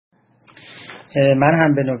من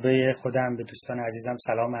هم به نوبه خودم به دوستان عزیزم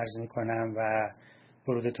سلام عرض می‌کنم و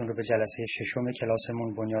ورودتون رو به جلسه ششم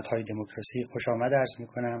کلاسمون بنیادهای دموکراسی خوش آمد عرض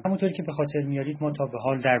می‌کنم. همونطوری که به خاطر میارید ما تا به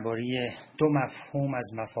حال درباره دو مفهوم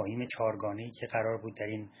از مفاهیم چهارگانه‌ای که قرار بود در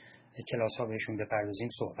این کلاس‌ها بهشون بپردازیم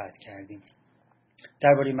صحبت کردیم.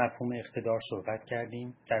 درباره مفهوم اقتدار صحبت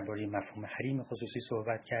کردیم، درباره مفهوم حریم خصوصی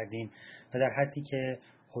صحبت کردیم و در حدی که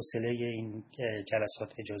حوصله این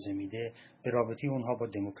جلسات اجازه میده به رابطه اونها با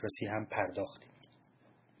دموکراسی هم پرداختیم.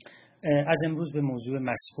 از امروز به موضوع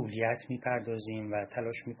مسئولیت میپردازیم و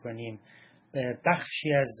تلاش میکنیم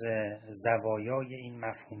بخشی از زوایای این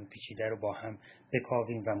مفهوم پیچیده رو با هم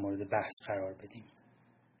بکاویم و مورد بحث قرار بدیم.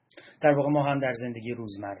 در واقع ما هم در زندگی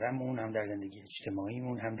روزمره‌مون، هم در زندگی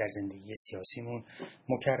اجتماعیمون، هم در زندگی سیاسیمون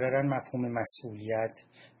مکرراً مفهوم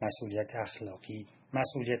مسئولیت اخلاقی،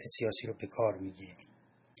 مسئولیت سیاسی رو به کار میگیریم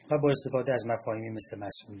و با استفاده از مفاهیمی مثل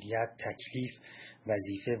مسئولیت، تکلیف،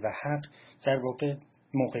 وظیفه و حق در واقع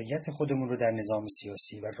موقعیت خودمون رو در نظام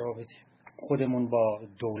سیاسی و رابطه خودمون با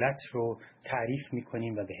دولت رو تعریف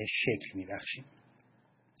میکنیم و بهش شکل میبخشیم.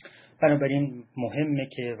 بنابراین مهمه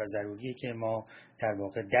که و ضروریه که ما در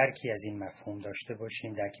واقع درکی از این مفهوم داشته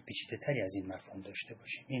باشیم، درکی پیچیده‌تری از این مفهوم داشته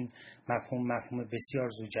باشیم. این مفهوم بسیار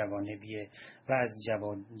ذوجوانبیه و از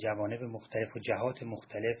جوانب مختلف و جهات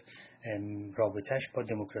مختلف رابطه‌اش با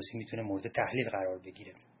دموکراسی میتونه مورد تحلیل قرار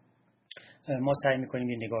بگیره. ما سعی میکنیم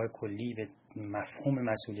یه نگاه کلی به مفهوم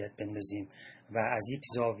مسئولیت بندازیم و از یک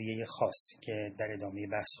زاویه خاص که در ادامه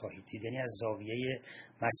بحث خواهید دید، یعنی از زاویه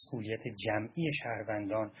مسئولیت جمعی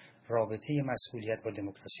شهروندان، رابطه مسئولیت با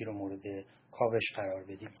دموکراسی رو مورد کاوش قرار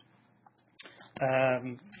بدیم.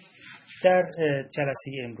 در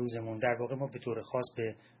جلسه امروزمون در واقع ما به طور خاص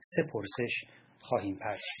به سه پرسش خواهیم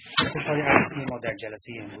پرداخت. پرسش‌های اصلی ما در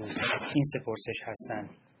جلسه امروز این سه پرسش هستند: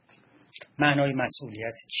 معنای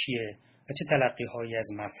مسئولیت چیه و چه تلقی‌هایی از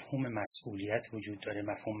مفهوم مسئولیت وجود داره،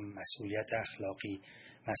 مفهوم مسئولیت اخلاقی،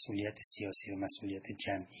 مسئولیت سیاسی و مسئولیت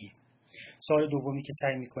جمعی. سوال دومی که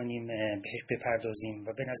سعی می‌کنیم بهش بپردازیم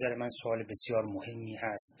و به نظر من سوال بسیار مهمی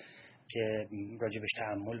هست که راجبش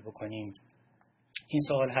تأمل بکنیم، این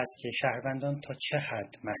سوال هست که شهروندان تا چه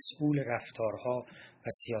حد مسئول رفتارها و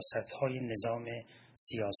سیاست‌های نظام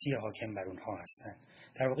سیاسی حاکم بر اونها هستند.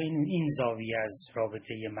 در واقع این زاویه از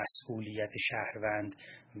رابطه مسئولیت شهروند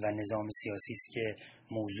و نظام سیاسی است که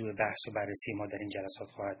موضوع بحث و بررسی ما در این جلسات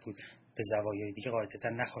خواهد بود. به زوایای دیگه قاعدتاً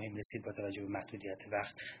نخواهیم رسید با توجه به محدودیت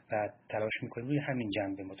وقت و تلاش می‌کنیم روی همین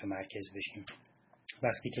جنبه متمرکز بشیم.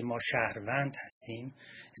 وقتی که ما شهروند هستیم،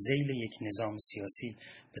 ذیل یک نظام سیاسی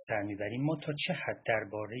به سر میبریم، ما تا چه حد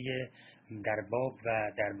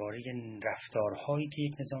درباره رفتارهایی که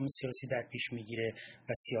یک نظام سیاسی در پیش میگیره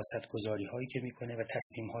و سیاستگذاری هایی که میکنه و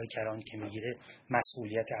تصمیم های کلان که میگیره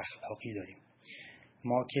مسئولیت اخلاقی داریم.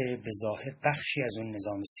 ما که به ظاهر بخشی از اون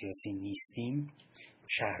نظام سیاسی نیستیم،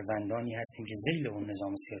 شهروندانی هستیم که ذیل اون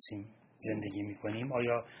نظام سیاسی زندگی میکنیم،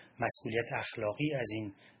 آیا مسئولیت اخلاقی از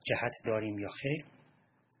این جهت داریم یا خیر؟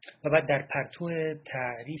 و بعد در پرتو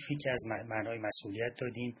تعریفی که از معنای مسئولیت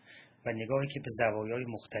دادیم و نگاهی که به زوایای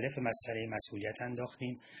مختلف مسئله مسئولیت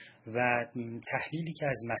انداختیم و تحلیلی که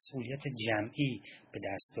از مسئولیت جمعی به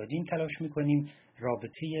دست دادیم، تلاش میکنیم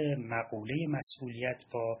رابطه مقوله مسئولیت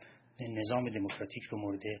با نظام دموکراتیک رو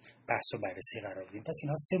مورد بحث و بررسی قرار بدیم. پس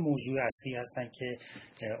اینها سه موضوع اصلی هستند که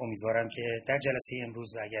امیدوارم که در جلسه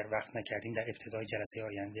امروز و اگر وقت نکردیم در ابتدای جلسه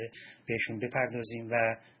آینده بهشون بپردازیم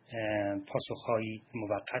و پاسخهایی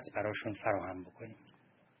موقت براشون فراهم بکنیم.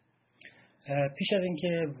 پیش از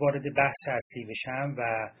اینکه وارد بحث اصلی بشم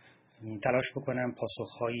و تلاش بکنم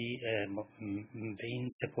پاسخهایی به این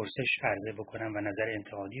سه پرسش عرضه بکنم و نظر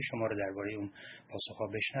انتقادی شما رو درباره اون پاسخها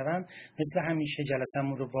بشنوم، مثل همیشه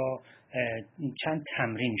جلسه‌مون رو با چند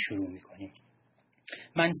تمرین شروع می‌کنیم.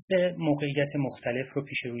 من سه موقعیت مختلف رو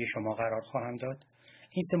پیش روی شما قرار خواهم داد.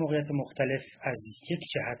 این سه موقعیت مختلف از یک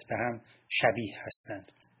جهت به هم شبیه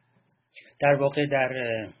هستند. در واقع در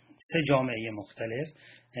سه جامعه مختلف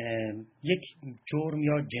یک جرم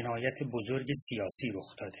یا جنایت بزرگ سیاسی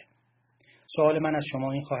رخ داده. سوال من از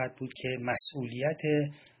شما این خواهد بود که مسئولیت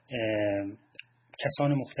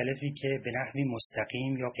کسان مختلفی که به نحوی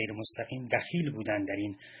مستقیم یا غیر مستقیم دخیل بودند در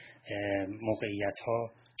این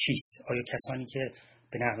موقعیت‌ها چیست؟ آیا کسانی که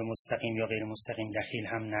به نحو مستقیم یا غیر مستقیم دخیل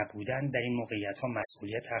هم نبودند در این موقعیت‌ها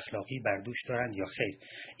مسئولیت اخلاقی بر دوش دارند یا خیر؟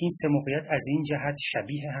 این سه موقعیت از این جهت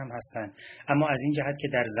شبیه هم هستند، اما از این جهت که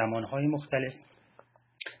در زمان‌های مختلف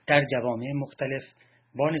در جوامع مختلف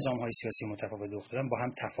با نظام‌های سیاسی متفاوت رخ دادن با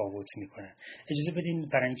هم تفاوت می‌کنن. اجازه بدین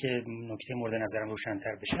برای اینکه نکته مورد نظرم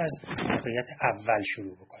روشن‌تر بشه از موقعیت اول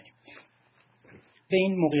شروع بکنیم. به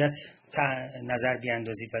این موقعیت نظر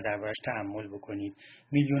بیاندازید و دربارش تأمل بکنید.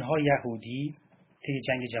 میلیون‌ها یهودی طی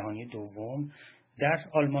جنگ جهانی دوم در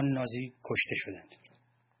آلمان نازی کشته شدند.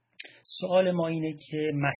 سوال ما اینه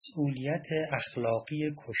که مسئولیت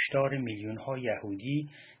اخلاقی کشتار میلیون‌ها یهودی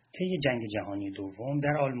طی جنگ جهانی دوم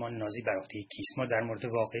در آلمان نازی بر عهده کیست؟ ما در مورد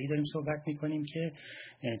واقعی داریم صحبت می‌کنیم که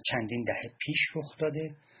چندین دهه پیش رخ داده،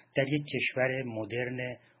 در یک کشور مدرن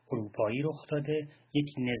اروپایی رخ داده، یک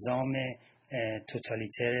نظام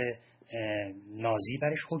توتالیتر نازی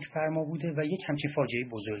برش حکم فرما بوده و یک همچین فاجعه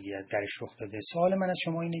بزرگی درش رخ داده. سوال من از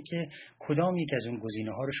شما اینه که کدام یک از اون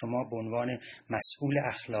گزینه‌ها رو شما به عنوان مسئول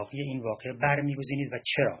اخلاقی این واقعه برمی‌گزینید و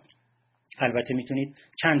چرا؟ البته میتونید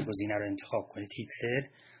چند گزینه رو انتخاب کنید: هیتلر،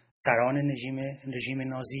 سران رژیم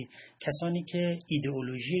نازی، کسانی که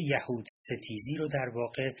ایدئولوژی یهود ستیزی رو در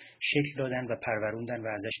واقع شکل دادن و پروروندن و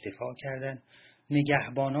ازش دفاع کردن،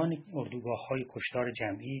 نگهبانان اردوگاه‌های کشتار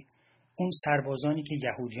جمعی، اون سربازانی که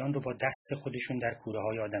یهودیان رو با دست خودشون در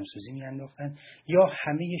کوره‌های آدمسوزی می‌انداختن، یا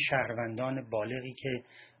همه شهروندان بالغی که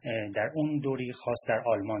در اون دوره خاص در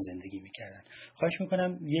آلمان زندگی می‌کردن. خواهش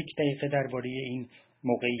می‌کنم 1 دقیقه درباره این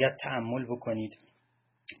موقعیت تأمل بکنید.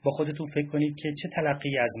 با خودتون فکر کنید که چه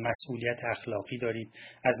تلقی از مسئولیت اخلاقی دارید،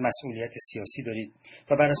 از مسئولیت سیاسی دارید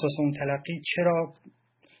و بر اساس اون تلقی چرا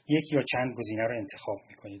یک یا چند گزینه رو انتخاب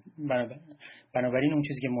میکنید. بنابراین اون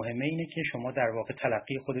چیزی که مهمه اینه که شما در واقع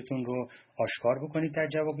تلقی خودتون رو آشکار بکنید در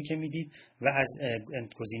جوابی که میدید و از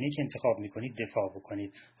گزینه‌ای که انتخاب میکنید دفاع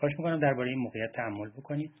بکنید. خواهش میکنم درباره این موقعیت تأمل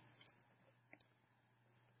بکنید.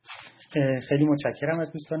 خیلی متشکرم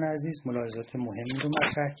از دوستان عزیز، ملاحظات مهمی رو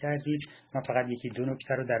مطرح کردید. من فقط 1-2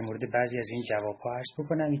 نکته رو در مورد بعضی از این جواب‌ها عرض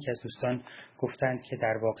بکنم. یکی از دوستان گفتند که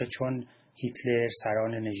در واقع چون هیتلر،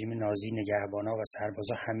 سران رژیم نازی، نگهبانا و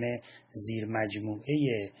سربازا همه زیر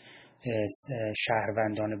مجموعه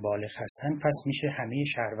شهروندان بالغ هستند، پس میشه همه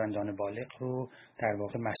شهروندان بالغ رو در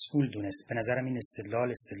واقع مسئول دونست. به نظرم این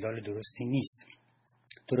استدلال درستی نیست.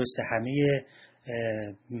 درسته همه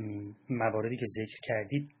مواردی که ذکر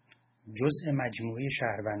کردید جزء مجموعه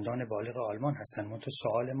شهروندان بالغ آلمان هستند. منتها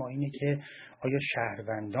سوال ما اینه که آیا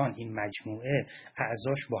شهروندان این مجموعه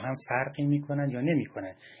اعضاش با هم فرقی میکنن یا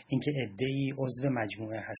نمیکنن؟ اینکه عده‌ای عضو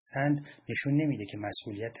مجموعه هستند نشون نمیده که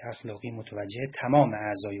مسئولیت اخلاقی متوجه تمام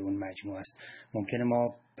اعضای اون مجموعه است. ممکنه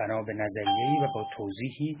ما بنا به نظریه‌ای و با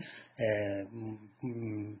توضیحی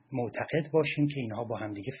معتقد باشیم که اینها با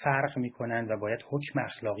هم دیگه فرق میکنن و باید حکم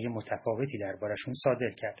اخلاقی متفاوتی دربارشون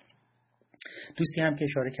صادر کرد. دوستی هم که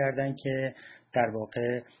اشاره کردن که در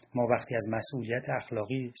واقع ما وقتی از مسئولیت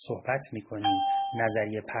اخلاقی صحبت میکنیم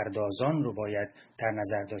نظریه پردازان رو باید در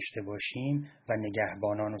نظر داشته باشیم و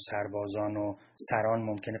نگهبانان و سربازان و سران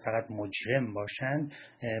ممکنه فقط مجرم باشند،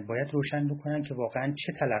 باید روشن بکنن که واقعا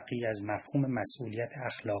چه تلقی از مفهوم مسئولیت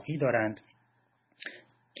اخلاقی دارند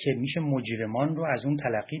که میشه مجرمان رو از اون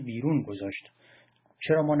تلقی بیرون گذاشت.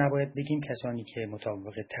 چرا ما نباید بگیم کسانی که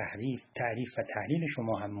مطابق تعریف و تحلیل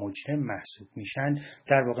شما هم مجرم محسوب میشن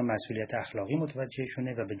در واقع مسئولیت اخلاقی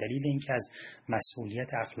متوجهشونه و به دلیل اینکه از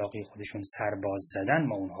مسئولیت اخلاقی خودشون سرباز زدن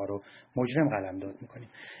ما اونها رو مجرم قلمداد میکنیم.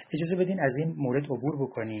 اجازه بدین از این مورد عبور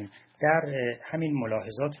بکنیم. در همین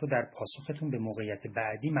ملاحظات رو در پاسختون به موقعیت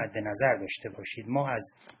بعدی مد نظر داشته باشید. ما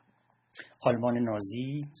از آلمان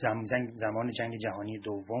نازی زمان جنگ جهانی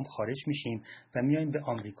دوم خارج میشیم و میایم به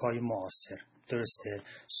آمریکای معاصر. درسته؟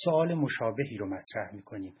 سوال مشابهی رو مطرح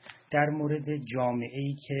میکنیم در مورد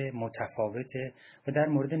جامعه‌ای که متفاوته و در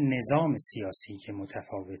مورد نظام سیاسی که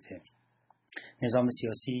متفاوته. نظام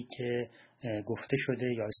سیاسی که گفته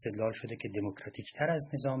شده یا استدلال شده که دموکراتیک تر از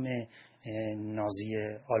نظام نازی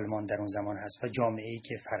آلمان در اون زمان هست و جامعه‌ای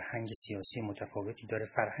که فرهنگ سیاسی متفاوتی داره،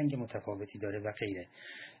 فرهنگ متفاوتی داره و غیره.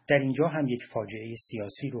 در اینجا هم یک فاجعه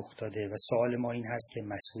سیاسی رخ داده و سوال ما این هست که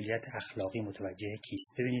مسئولیت اخلاقی متوجه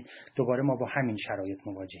کیست؟ ببینید دوباره ما با همین شرایط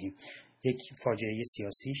مواجهیم. یک فاجعه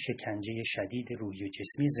سیاسی، شکنجه شدید روحی و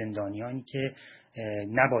جسمی زندانیانی که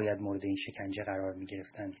نباید مورد این شکنجه قرار می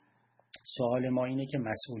گرفتند. سوال ما اینه که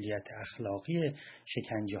مسئولیت اخلاقی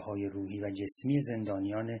شکنجه های روحی و جسمی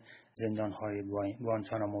زندانهای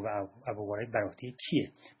گوانتانامو و ابوغریب بر عهده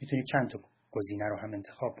کیه؟ میتونید چند تا گزینه رو هم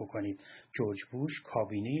انتخاب بکنید. جورج بوش،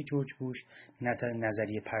 کابینه جورج بوش،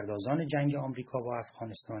 نظریه پردازان جنگ آمریکا با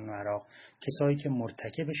افغانستان و عراق، کسایی که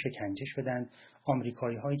مرتکب شکنجه شدند،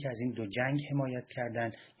 آمریکایی هایی که از این دو جنگ حمایت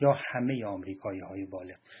کردند یا همه آمریکایی های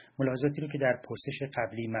بالغ. ملاحظاتی رو که در پرسش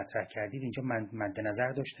قبلی مطرح کردید اینجا مد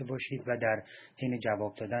نظر داشته باشید و در حین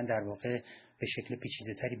جواب دادن در واقع به شکل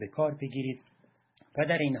پیچیده‌تری به کار بگیرید و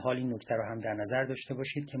در این حال این نکته رو هم در نظر داشته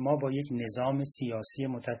باشید که ما با یک نظام سیاسی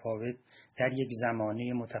متفاوت در یک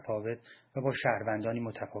زمانه متفاوت و با شهروندانی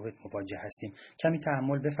متفاوت مواجه هستیم. کمی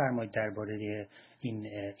تأمل بفرمایید درباره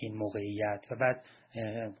این موقعیت و بعد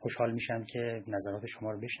خوشحال میشم که نظرات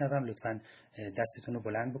شما رو بشنوم. لطفاً دستتون رو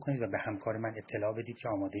بلند بکنید و به همکار من اطلاع بدید که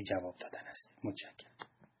آماده جواب دادن هستید. متشکرم.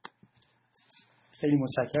 خیلی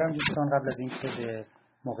متشکرم دوستان. قبل از اینکه به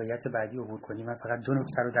موقعیت بعدی عبور کنیم من فقط دو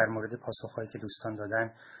نکته رو در مورد پاسخهایی که دوستان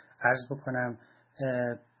دادن عرض بکنم.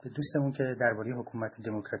 دوستمون که درباره حکومت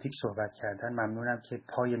دموکراتیک صحبت کردن، ممنونم که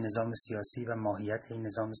پای نظام سیاسی و ماهیت این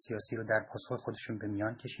نظام سیاسی رو در پاسخ خودشون به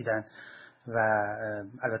میان کشیدن و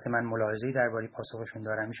البته من ملاحظه‌ای درباره پاسخشون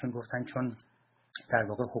دارم. ایشون گفتن چون در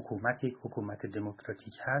واقع حکومت یک حکومت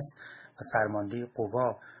دموکراتیک هست و فرمانده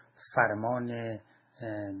قوا فرمان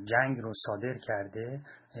جنگ رو صادر کرده،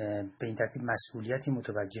 به این ترتیب مسئولیتی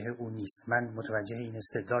متوجه او نیست. من متوجه این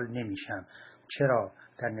استدلال نمیشم. چرا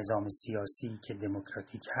در نظام سیاسی که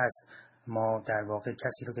دموکراتیک هست ما در واقع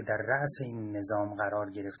کسی رو که در رأس این نظام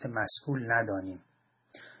قرار گرفته مسئول ندانیم؟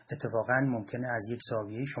 اتفاقا ممکنه از یک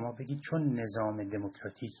زاویه شما بگید چون نظام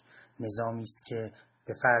دموکراتیک نظامی است که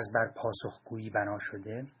به فرض بر پاسخگویی بنا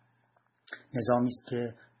شده، نظامی است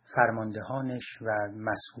که فرماندهانش و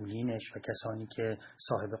مسئولینش و کسانی که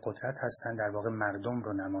صاحب قدرت هستند در واقع مردم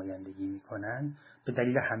رو نمایندگی میکنن، به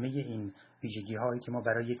دلیل همه این ویژگی هایی که ما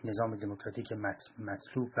برای یک نظام دموکراتیک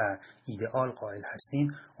مطلوب و ایدئال قائل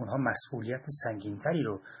هستیم، اونها مسئولیت سنگینتری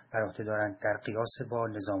رو بر عهده دارند در قیاس با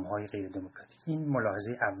نظام های غیر دموکراتیک. این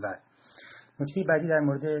ملاحظه اول. نکته بعدی در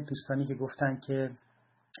مورد دوستانی که گفتن که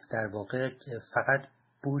در واقع فقط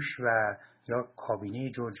بوش و یا کابینه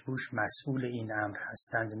جورج بوش مسئول این امر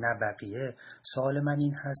هستند نه بقیه. سوال من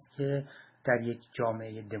این هست که در یک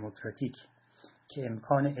جامعه دموکراتیک که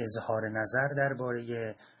امکان اظهار نظر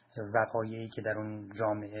درباره وقایعی که در اون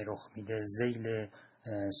جامعه رخ میده ذیل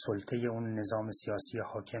سلطه اون نظام سیاسی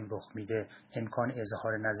حاکم رخ میده، امکان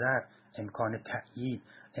اظهار نظر، امکان تأیید،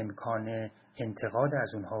 امکان انتقاد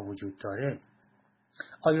از اونها وجود داره،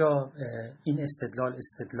 آیا این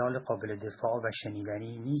استدلال قابل دفاع و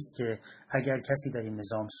شنیدنی نیست که اگر کسی در این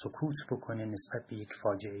نظام سکوت بکنه نسبت به یک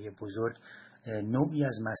فاجعه بزرگ، نوعی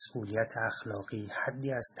از مسئولیت اخلاقی،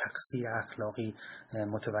 حدی از تقصیر اخلاقی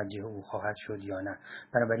متوجه او خواهد شد یا نه؟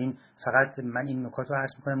 بنابراین فقط من این نکات رو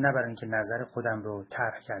عرض می‌کنم نه برای اینکه نظر خودم رو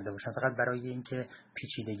طرح کرده باشم، فقط برای اینکه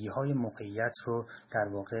پیچیدگی‌های موقعیت رو در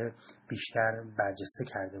واقع بیشتر برجسته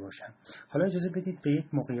کرده باشم. حالا اجازه بدید به یک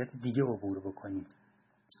موقعیت دیگه عبور بکنیم.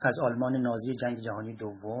 از آلمان نازی جنگ جهانی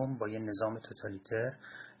دوم با یه نظام توتالیتر،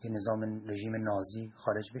 یه نظام رژیم نازی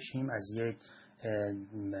خارج بشیم، از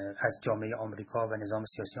جامعه آمریکا و نظام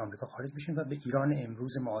سیاسی آمریکا خارج بشیم و به ایران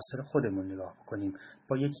امروز معاصر خودمون نگاه بکنیم.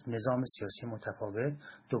 با یک نظام سیاسی متفاوت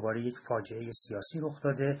دوباره یک فاجعه سیاسی رخ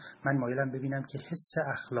داده. من مایلم ببینم که حس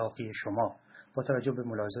اخلاقی شما با توجه به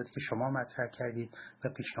ملاحظاتی که شما مطرح کردید و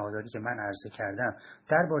پیشنهاداتی که من عرضه کردم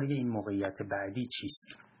درباره این موقعیت بعدی چیست؟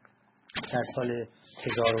 در سال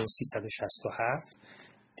 1367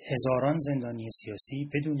 هزاران زندانی سیاسی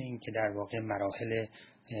بدون اینکه در واقع مراحل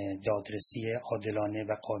دادرسی عادلانه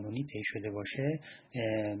و قانونی طی شده باشه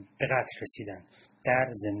به قتل رسیدند در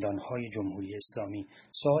زندانهای جمهوری اسلامی.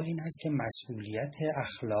 سوال این هست که مسئولیت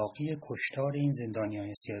اخلاقی کشتار این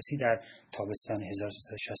زندانیان سیاسی در تابستان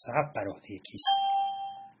 1367 بر عهده کیست؟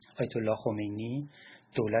 آیت الله خمینی،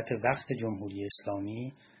 دولت وقت جمهوری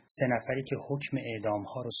اسلامی، 3 نفری که حکم اعدام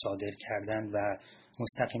ها رو صادر کردند و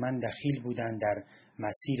مستقیما دخیل بودند در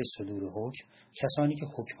مسیر صدور حکم، کسانی که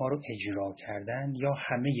حکم ها رو اجرا کردند، یا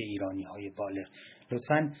همه ایرانی های بالغ؟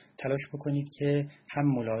 لطفاً تلاش بکنید که هم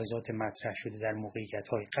ملاحظات مطرح شده در موقعیت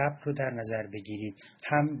های قبل رو در نظر بگیرید،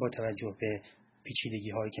 هم با توجه به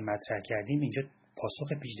پیچیدگی هایی که مطرح کردیم اینجا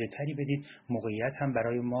پاسخ پیچیده‌تری بدید. موقعیت هم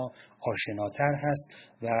برای ما آشناتر هست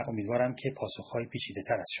و امیدوارم که پاسخ‌های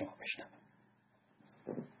پیچیده‌تر از شما بشنوم.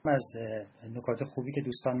 از نکات خوبی که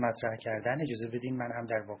دوستان مطرح کردن اجازه بدین من هم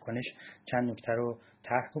در واکنش چند نکته رو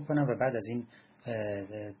طرح بکنم و بعد از این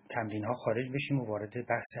تمرین ها خارج بشیم و وارد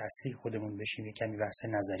بحث اصلی خودمون بشیم، یک کمی بحث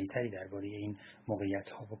نظری تری درباره این موقعیت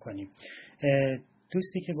ها بکنیم.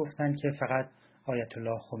 دوستی که گفتن که فقط آیت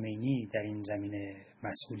الله خمینی در این زمینه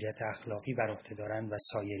مسئولیت اخلاقی بر عهده دارند و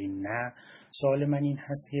سایرین نه، سوال من این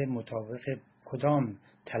هست که مطابق کدام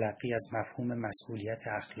تلقی از مفهوم مسئولیت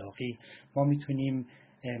اخلاقی ما میتونیم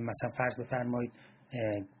مثلا فرض بفرمایید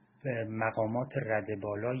مقامات رده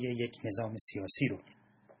بالای یک نظام سیاسی رو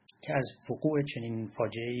که از وقوع چنین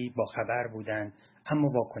فاجعه‌ای با خبر بودند، اما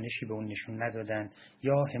واکنشی به اون نشون ندادند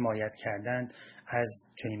یا حمایت کردند از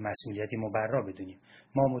چنین مسئولیتی مبرا بدونیم.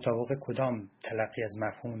 ما مطابق کدام تلقی از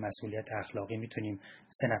مفهوم مسئولیت اخلاقی میتونیم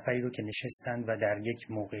 3 نفری رو که نشستند و در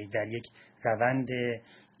یک موقعی در یک روند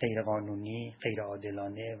غیرقانونی،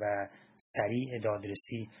 غیرعادلانه و سریع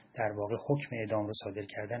دادرسی در واقع حکم اعدام رو صادر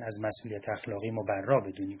کردن از مسئولیت اخلاقی مبرا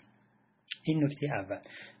بدونیم؟ این نکته اول.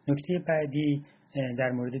 نکته بعدی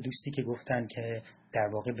در مورد دوستی که گفتن که در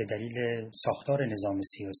واقع به دلیل ساختار نظام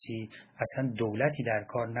سیاسی اصلا دولتی در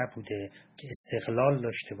کار نبوده که استقلال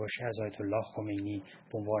داشته باشه از آیت الله خمینی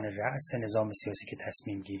به عنوان رأس نظام سیاسی که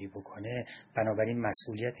تصمیم گیری بکنه، بنابراین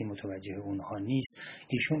مسئولیتی متوجه اونها نیست.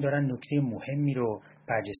 ایشون دارن نکته مهمی رو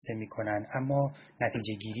برجسته میکنن اما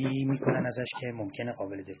نتیجه گیری میکنن ازش که ممکنه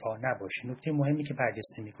قابل دفاع نباشه. نکته مهمی که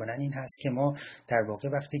برجسته میکنن این هست که ما در واقع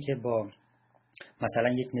وقتی که با مثلا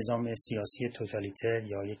یک نظام سیاسی توتالیتر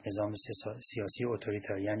یا یک نظام سیاسی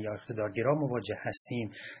اتوریتاریان یا اقتدارگرا مواجه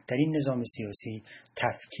هستیم، در این نظام سیاسی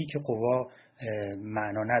تفکیک قوا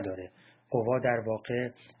معنا نداره. قوا در واقع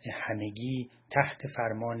همگی تحت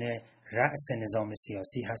فرمان رأس نظام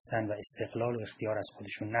سیاسی هستند و استقلال و اختیار از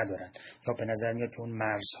خودشون ندارن. یا به نظر میاد که اون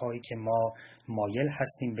مرزهایی که ما مایل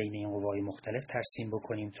هستیم بین این قوای مختلف ترسیم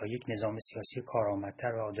بکنیم تا یک نظام سیاسی کارآمدتر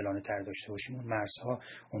و عادلانه تر داشته باشیم، اون مرزها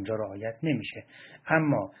اونجا رعایت نمیشه.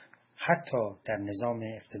 اما حتی در نظام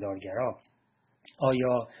اقتدارگرا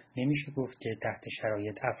آیا نمیشه گفت که تحت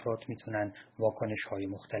شرایط افراد میتونن واکنش‌های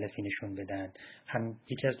مختلفی نشون بدن؟ هم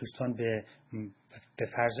یکی از دوستان به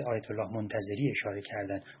فرض آیت الله منتظری اشاره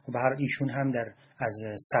کردن و به هر ایشون هم از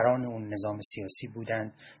سران اون نظام سیاسی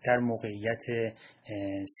بودند، در موقعیت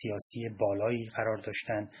سیاسی بالایی قرار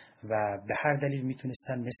داشتن و به هر دلیل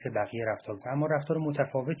میتونستن مثل بقیه رفتار کنن، اما رفتار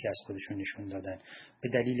متفاوتی از خودشون نشون دادن به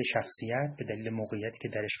دلیل شخصیت، به دلیل موقعیتی که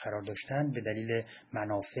درش قرار داشتن، به دلیل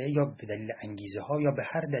منافع یا به دلیل انگیزه ها یا به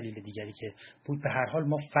هر دلیل دیگری که بود. به هر حال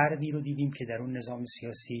ما فردی رو دیدیم که در اون نظام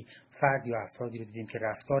سیاسی، فرد یا افرادی رو دیدیم که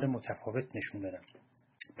رفتار متفاوت نشون دادن.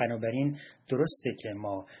 بنابراین درسته که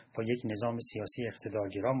ما با یک نظام سیاسی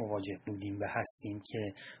اقتدارگرا مواجه بودیم و هستیم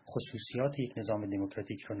که خصوصیات یک نظام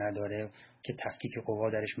دموکراتیک رو نداره، که تفکیک قوا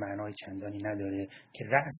درش معنای چندانی نداره، که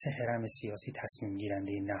رأس هرم سیاسی تصمیم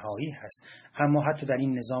گیرنده نهایی هست. اما حتی در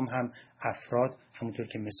این نظام هم افراد همونطور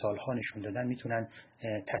که مثال ها نشون دادن میتونن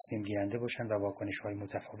تصمیم گیرنده باشن و واکنش های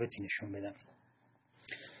متفاوتی نشون بدن.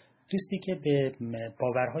 دوستی که به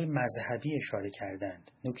باورهای مذهبی اشاره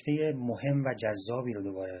کردند نکته مهم و جذابی رو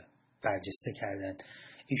دوباره برجسته کردند.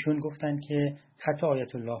 ایشون گفتند که حتی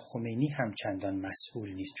آیت الله خمینی هم چندان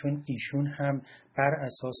مسئول نیست، چون ایشون هم بر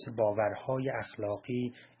اساس باورهای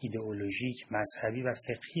اخلاقی، ایدئولوژیک، مذهبی و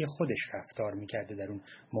فقهی خودش رفتار میکرده در اون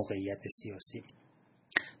موقعیت سیاسی.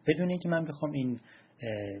 بدون اینکه من بخوام این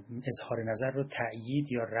اظهار نظر رو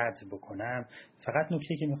تأیید یا رد بکنم، فقط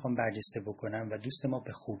نکته که میخوام برجسته بکنم و دوست ما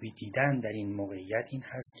به خوبی دیدن در این موقعیت این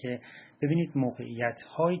هست که ببینید موقعیت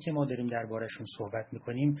هایی که ما داریم دربارشون صحبت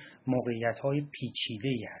میکنیم موقعیت های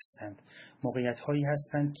پیچیده‌ای هستند. موقعیت هایی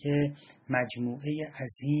هستند که مجموعه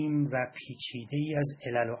عظیم و پیچیده‌ای از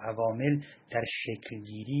علل و عوامل در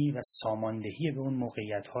شکلگیری و ساماندهی به اون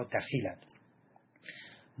موقعیت ها دخیلند.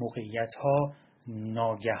 موقعیت ها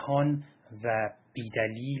ناگهان و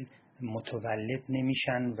بیدلیل متولد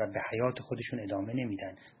نمیشن و به حیات خودشون ادامه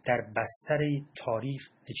نمیدن. در بستر تاریخ،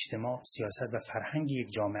 اجتماع، سیاست و فرهنگ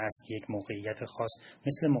یک جامعه است که یک موقعیت خاص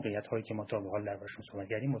مثل موقعیت هایی که ما تا به حال دربارشون صحبت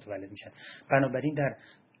کردیم متولد میشن. بنابراین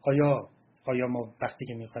آیا ما وقتی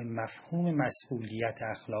که میخوایم مفهوم مسئولیت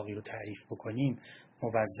اخلاقی رو تعریف بکنیم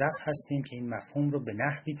موظف هستیم که این مفهوم رو به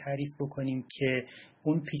نحوی تعریف بکنیم که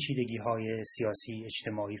اون پیچیدگی های سیاسی،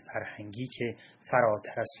 اجتماعی، فرهنگی که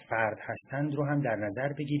فراتر از فرد هستند رو هم در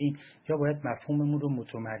نظر بگیریم، یا باید مفهوممون رو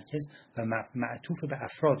متمرکز و معطوف به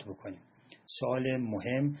افراد بکنیم؟ سوال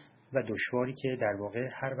مهم و دشواری که در واقع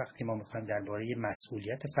هر وقتی ما میخوایم درباره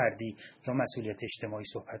مسئولیت فردی یا مسئولیت اجتماعی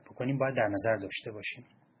صحبت بکنیم باید در نظر داشته باشیم.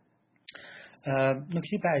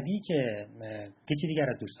 نکته بعدی که یکی دیگر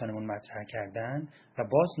از دوستانمون مطرح کردن و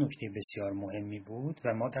باز نکته بسیار مهمی بود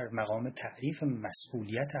و ما در مقام تعریف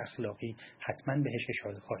مسئولیت اخلاقی حتما بهش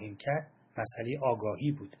اشاره خواهیم کرد، مسئله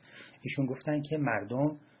آگاهی بود. ایشون گفتن که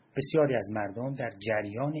بسیاری از مردم در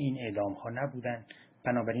جریان این اعدام ها نبودن،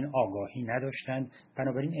 بنابراین آگاهی نداشتند،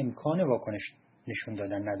 بنابراین امکان واکنش نشون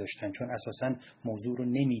دادن نداشتن، چون اساساً موضوع رو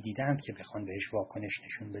نمیدیدند که بخوان بهش واکنش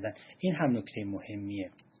نشون بدن. این هم نکته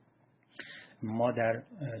مهمیه. ما در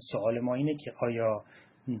سوال ما اینه که آیا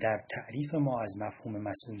در تعریف ما از مفهوم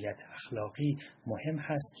مسئولیت اخلاقی مهم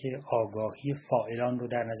هست که آگاهی فاعلان رو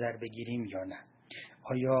در نظر بگیریم یا نه؟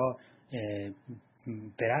 آیا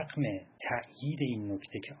به رغم تأیید این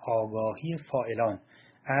نکته که آگاهی فاعلان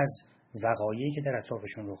از وقایعی که در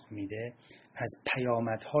اطرافشون رخ میده، از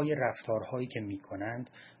پیامدهای رفتارهایی که میکنند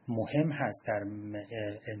مهم هست در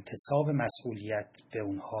انتصاب مسئولیت به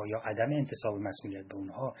اونها یا عدم انتصاب مسئولیت به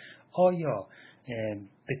اونها. آیا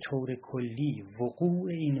به طور کلی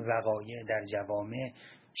وقوع این وقایع در جوامع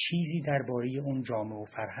چیزی درباره اون جامعه و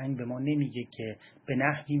فرهنگ به ما نمیگه که به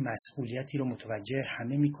نحوی مسئولیتی رو متوجه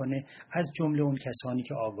همه میکنه، از جمله اون کسانی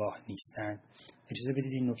که آگاه نیستند؟ اجازه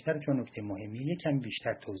بدید این نکته رو، چون نکته مهمیه، یکم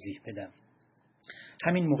بیشتر توضیح بدم.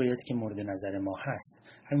 همین موقعیتی که مورد نظر ما هست،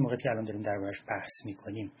 همین موقعیتی که الان داریم دربارش بحث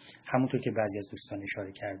میکنیم، همونطور که بعضی از دوستان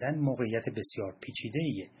اشاره کردن، موقعیت بسیار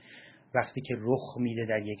پیچیده‌ایه. وقتی که رخ میده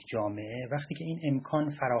در یک جامعه، وقتی که این امکان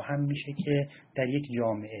فراهم میشه که در یک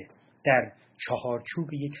جامعه، در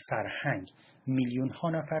چهارچوب یک فرهنگ، میلیون ها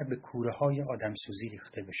نفر به کوره های آدمسوزی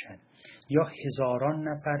ریخته بشن یا هزاران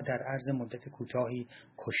نفر در عرض مدت کوتاهی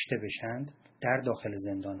کشته بشند در داخل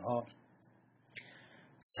زندان ها،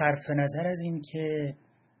 صرف نظر از این که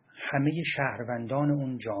همه شهروندان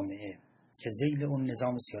اون جامعه که ذیل اون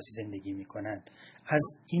نظام سیاسی زندگی میکنند از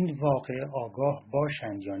این واقعه آگاه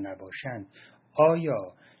باشند یا نباشند،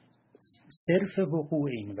 آیا صرف وقوع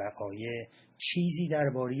این وقایع چیزی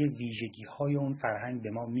درباره ویژگی‌های اون فرهنگ به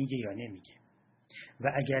ما میگه یا نمیگه؟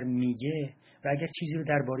 و اگر میگه و اگر چیزی رو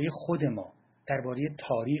درباره خود ما، درباره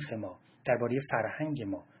تاریخ ما، درباره فرهنگ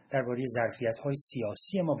ما، درباره ظرفیت‌های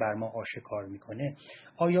سیاسی ما بر ما آشکار میکنه،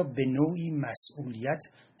 آیا به نوعی مسئولیت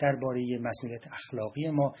درباره مسئولیت اخلاقی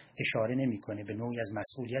ما اشاره نمیکنه؟ به نوعی از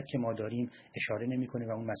مسئولیت که ما داریم اشاره نمیکنه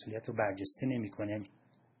و اون مسئولیت رو برجسته نمیکنه؟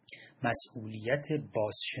 مسئولیت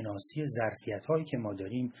بازشناسی ظرفیت‌هایی که ما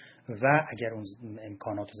داریم و اگر اون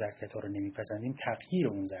امکانات و ظرفیت‌ها رو نمیپسندیم تغییر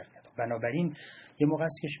اون ظرفیت‌ها. بنابراین یه موقع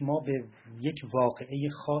است که ما به یک واقعه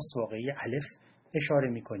خاص، واقعه الف اشاره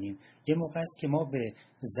می‌کنیم، یه موقع است که ما به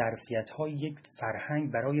ظرفیت‌های یک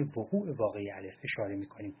فرهنگ برای وقوع واقعه الف اشاره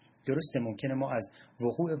می‌کنیم. درسته ممکنه ما از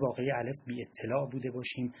وقوع واقعه الف بی اطلاع بوده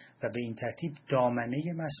باشیم و به این ترتیب دامنه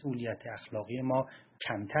مسئولیت اخلاقی ما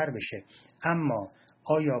کمتر بشه، اما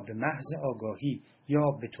آیا به محض آگاهی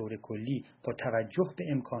یا به طور کلی با توجه به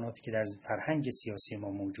امکاناتی که در فرهنگ سیاسی ما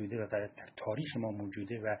موجوده و در تاریخ ما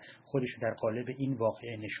موجوده و خودش در قالب این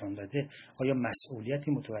واقعه نشان داده، آیا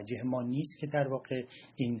مسئولیتی متوجه ما نیست که در واقع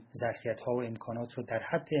این ظرفیت‌ها و امکانات رو در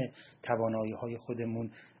حد توانایی‌های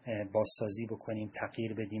خودمون بازسازی بکنیم،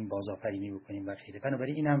 تغییر بدیم، بازآفرینی بکنیم و غیره؟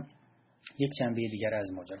 بنابراین اینم یک جنبه دیگر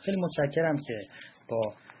از ماجرا. خیلی متشکرم که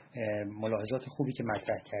با ملاحظات خوبی که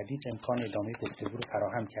مطرح کردید امکان ادامه گفتگو رو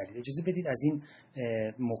فراهم کردید. اجازه بدید از این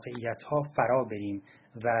موقعیت‌ها فرا بریم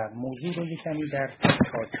و موضوع رو یکمی در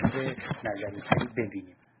چارچوب نظریه‌ای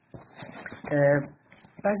ببینیم.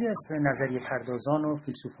 بعضی از نظریه پردازان و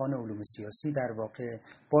فیلسوفان علوم سیاسی در واقع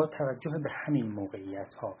با توجه به همین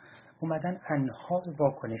موقعیت‌ها اومدن انواع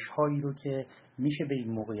واکنش‌هایی رو که میشه به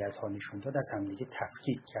این موقعیت‌ها نشون داد از همدیگه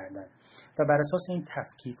تفکیک کردن و بر اساس این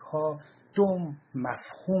تفکیک‌ها دو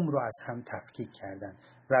مفهوم رو از هم تفکیک کردن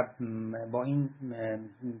و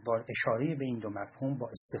با اشاره به این دو مفهوم، با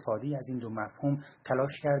استفاده از این دو مفهوم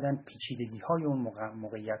تلاش کردن پیچیدگی‌های اون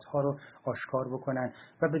موقعیت‌ها رو آشکار بکنن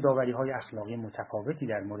و به داوری‌های اخلاقی متفاوتی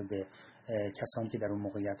در مورد کسانی که در اون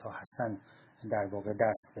موقعیت‌ها هستن در واقع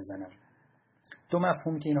دست بزنن. دو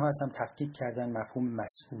مفهومی که اینها از هم تفکیک کردن مفهوم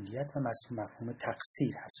مسئولیت و مفهوم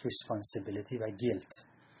تقصیر هست، responsibility و guilt.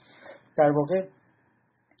 در واقع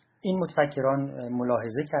این متفکران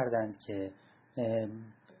ملاحظه کردند که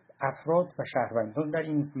افراد و شهروندان در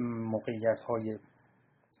این موقعیت‌های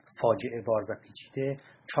فاجعه بار و پیچیده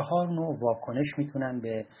 4 نوع واکنش میتونن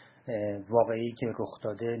به واقعی که رخ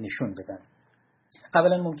داده نشون بدن.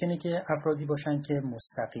 اولا ممکنه که افرادی باشن که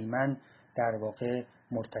مستقیما در واقع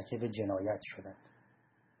مرتکب جنایت شدن،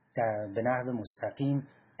 به نحو مستقیم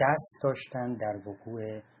دست داشتن در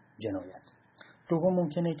وقوع جنایت. دوم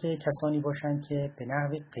ممکنه که کسانی باشند که به نحو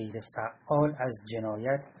غیر فعال از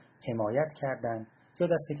جنایت حمایت کردند یا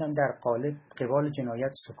دست کم در قبال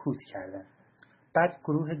جنایت سکوت کردند. بعد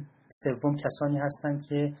گروه سوم کسانی هستند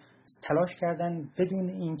که تلاش کردند بدون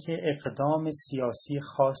اینکه اقدام سیاسی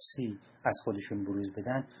خاصی از خودشون بروز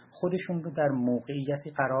بدن، خودشون رو در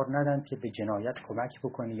موقعیتی قرار ندن که به جنایت کمک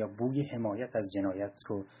بکنه یا بوی حمایت از جنایت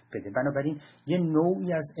رو بده. بنابراین یه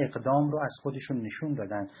نوعی از اقدام رو از خودشون نشون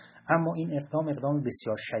دادن، اما این اقدام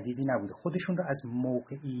بسیار شدیدی نبوده. خودشون رو از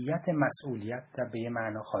موقعیت مسئولیت به یه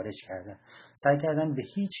معنا خارج کردن. سعی کردن به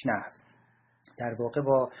هیچ نحو در واقع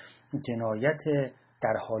با جنایت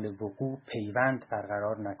در حال وقوع پیوند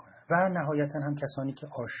برقرار نکنن. و نهایتا هم کسانی که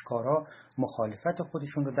آشکارا مخالفت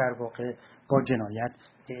خودشون رو در واقع با جنایت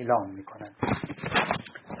اعلام میکنن.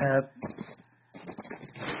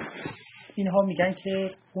 اینها میگن که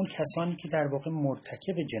اون کسانی که در واقع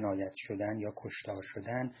مرتکب جنایت شدن یا کشتار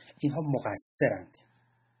شدن، اینها مقصرند،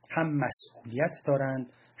 هم مسئولیت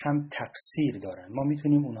دارند هم تقصیر دارند. ما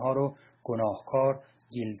میتونیم اونها رو گناهکار،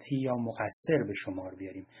 گیلتی یا مقصر به شمار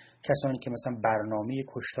بیاریم. کسانی که مثلا برنامه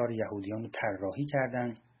کشتار یهودیان رو طراحی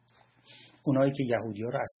کردن، اونایی که یهودی‌ها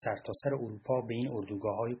رو از سرتاسر اروپا به این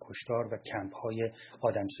اردوگاه‌های کشتار و کمپ‌های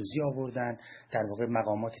آدمسوزی آوردن، در واقع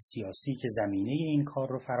مقامات سیاسی که زمینه این کار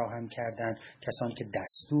رو فراهم کردن، کسانی که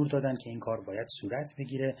دستور دادن که این کار باید صورت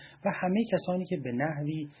بگیره و همه کسانی که به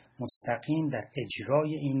نحوی مستقیم در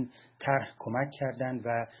اجرای این طرح کمک کردند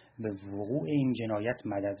و به وقوع این جنایت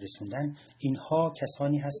مدد رسوندن، اینها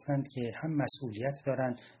کسانی هستند که هم مسئولیت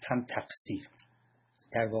دارند هم تقصیر.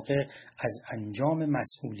 در واقع از انجام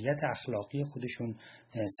مسئولیت اخلاقی خودشون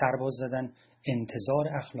سرباز زدن، انتظار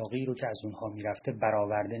اخلاقی رو که از اونها میرفته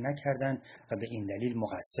برآورده نکردن و به این دلیل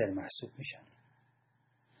مقصر محسوب میشن.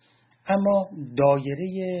 اما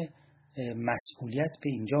دایره مسئولیت به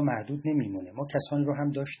اینجا محدود نمیمونه. ما کسانی رو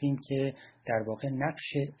هم داشتیم که در واقع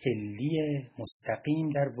نقش علی مستقیم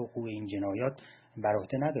در وقوع این جنایات بر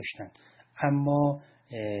عهده نداشتن، اما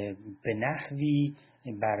به نحوی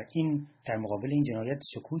بر این در مقابل این جنایت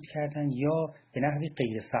سکوت کردن یا به نحوی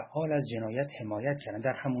غیر فعال از جنایت حمایت کردن.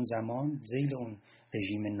 در همون زمان ذیل اون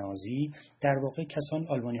رژیم نازی در واقع کسان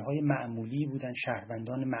آلمانی‌های معمولی بودند،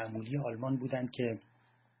 شهروندان معمولی آلمان بودند که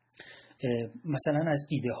مثلا از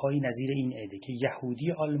ایده های نظیر این ایده که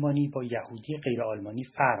یهودی آلمانی با یهودی غیر آلمانی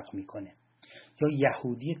فرق میکنه یا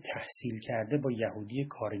یهودی تحصیل کرده با یهودی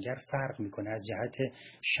کارگر فرق میکنه از جهت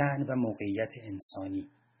شأن و موقعیت انسانی،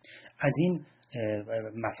 از این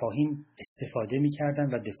مفاهیم استفاده میکردن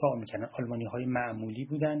و دفاع میکردن. آلمانی های معمولی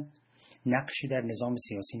بودن، نقشی در نظام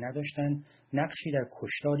سیاسی نداشتن، نقشی در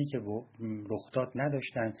کشتاری که رخ داد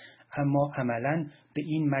نداشتن، اما عملاً به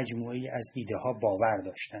این مجموعه از ایده ها باور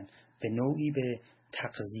داشتن، به نوعی به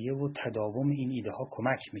تغذیه و تداوم این ایده ها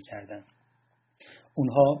کمک میکردن.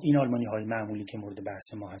 اونها، این آلمانی های معمولی که مورد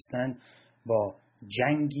بحث ما هستند، با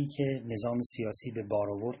جنگی که نظام سیاسی به بار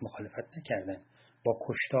آورد مخالفت نکردن، با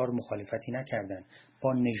کشتار مخالفتی نکردن،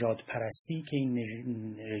 با نژاد پرستی که این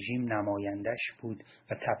رژیم نمایندش بود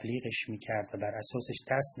و تبلیغش میکرد و بر اساسش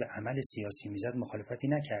دست به عمل سیاسی میزد مخالفتی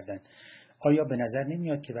نکردن. آیا به نظر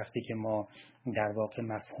نمیاد که وقتی که ما در واقع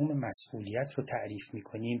مفهوم مسئولیت رو تعریف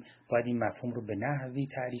میکنیم باید این مفهوم رو به نحوی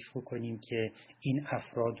تعریف بکنیم که این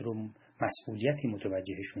افراد رو مسئولیتی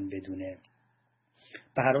متوجهشون بدونه؟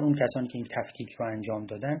 به هر حال اون کسانی که این تفکیک رو انجام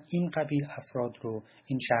دادن، این قبیل افراد رو،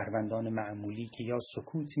 این شهروندان معمولی که یا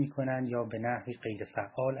سکوت میکنن یا به نحوی غیر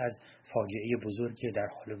فعال از فاجعه بزرگی در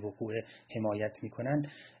حال وقوع حمایت میکنن،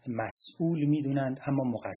 مسئول میدونند اما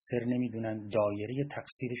مقصر نمیدونند. دایره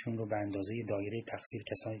تقصیرشون رو به اندازه دایره تقصیر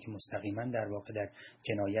کسانی که مستقیما در واقع در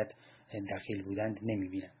جنایت دخیل بودند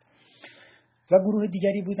نمیبینند. و گروه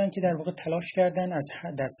دیگری بودن که در واقع تلاش کردن از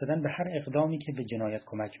دست دادن به هر اقدامی که به جنایت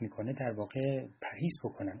کمک میکنه در واقع پرهیز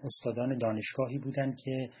بکنن. استادان دانشگاهی بودن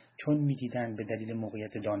که چون میدیدن به دلیل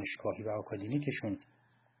موقعیت دانشگاهی و آکادمیکشون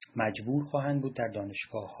مجبور خواهند بود در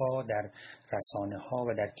دانشگاه‌ها، در رسانه‌ها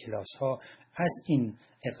و در کلاس‌ها از این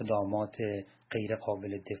اقدامات غیر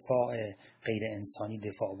قابل دفاع، غیر انسانی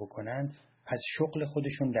دفاع بکنند، از شغل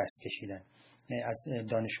خودشون دست کشیدن، از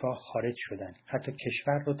دانشگاه خارج شدن، حتی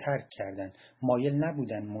کشور رو ترک کردن، مایل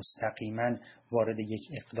نبودن مستقیما وارد یک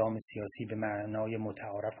اقدام سیاسی به معنای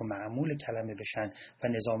متعارف و معمول کلمه بشن و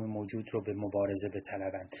نظام موجود رو به مبارزه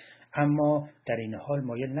بطلبند، اما در این حال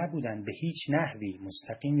مایل نبودن به هیچ نحوی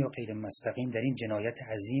مستقیم یا غیر مستقیم در این جنایت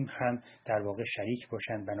عظیم هم در واقع شریک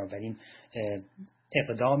باشند. بنابراین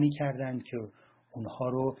اقدامی کردند که اونها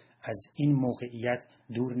رو از این موقعیت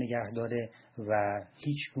دور نگه داره و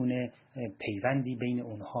هیچ گونه پیوندی بین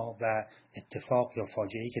اونها و اتفاق یا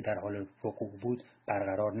فاجعه‌ای که در حال وقوع بود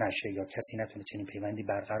برقرار نشه یا کسی نتونه چنین پیوندی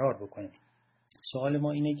برقرار بکنه. سوال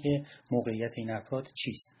ما اینه که موقعیت این افراد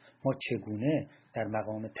چیست؟ ما چگونه در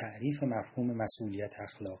مقام تعریف مفهوم مسئولیت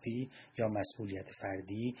اخلاقی یا مسئولیت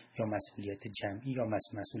فردی یا مسئولیت جمعی یا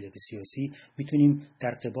مسئولیت سیاسی میتونیم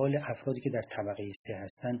در قبال افرادی که در طبقه 3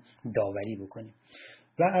 هستن داوری بکنیم؟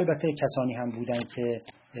 و البته کسانی هم بودن که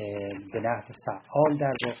به نحو فعال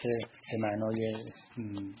در واقع به معنای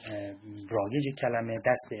رایج کلمه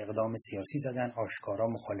دست به اقدام سیاسی زدن، آشکارا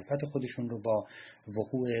مخالفت خودشون رو با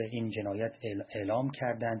وقوع این جنایت اعلام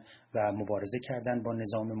کردن و مبارزه کردن با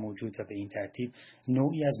نظام موجود و به این ترتیب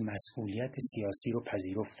نوعی از مسئولیت سیاسی رو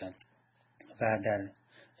پذیرفتن و در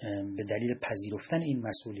به دلیل پذیرفتن این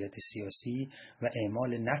مسئولیت سیاسی و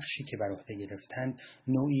اعمال نقشی که بر عهده گرفتند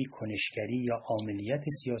نوعی کنشگری یا عاملیت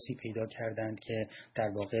سیاسی پیدا کردند که در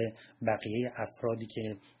واقع بقیه افرادی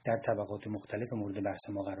که در طبقات مختلف مورد بحث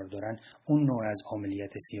ما قرار دارند اون نوع از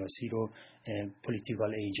عاملیت سیاسی رو،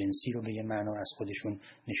 پولیتیکال ایجنسی رو به یه معنا از خودشون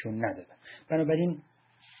نشون ندادن. بنابراین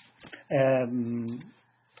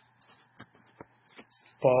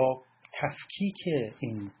با تفکیک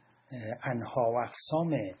این انواع و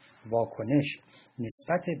اقسام واکنش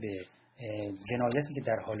نسبت به جنایتی که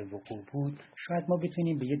در حال وقوع بود، شاید ما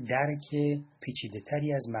بتونیم به یه درک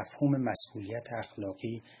پیچیده‌تری از مفهوم مسئولیت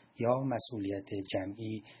اخلاقی یا مسئولیت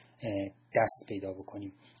جمعی دست پیدا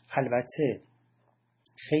بکنیم. البته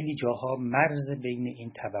خیلی جاها مرز بین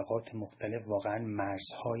این طبقات مختلف واقعا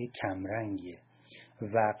مرزهای کمرنگیه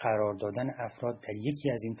و قرار دادن افراد در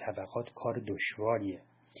یکی از این طبقات کار دشواریه.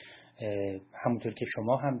 همونطور که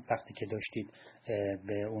شما هم وقتی که داشتید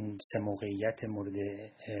به اون سه موقعیت مورد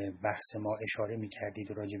بحث ما اشاره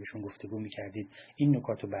می‌کردید و راجع بهشون گفتگو می‌کردید، این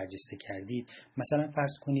نکات رو برجسته کردید. مثلا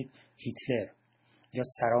فرض کنید هیتلر یا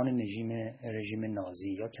سران رژیم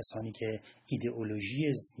نازی یا کسانی که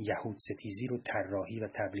ایدئولوژی یهود ستیزی رو طراحی و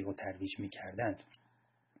تبلیغ و ترویج می‌کردند،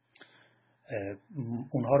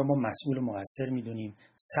 اونها رو ما مسئول و مقصر میدونیم.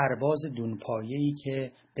 سرباز دونپایه‌ای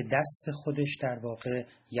که به دست خودش در واقع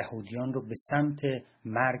یهودیان رو به سمت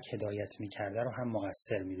مرگ هدایت میکرده رو هم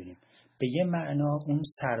مقصر میدونیم. به یه معنا اون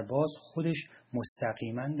سرباز خودش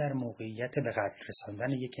مستقیما در موقعیت به قتل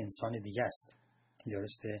رساندن یک انسان دیگه است.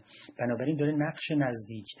 درسته؟ بنابراین داره نقش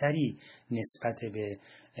نزدیکتری نسبت به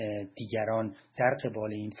دیگران در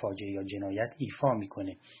قبال این فاجعه یا جنایت ایفا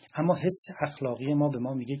میکنه. اما حس اخلاقی ما به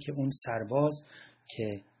ما میگه که اون سرباز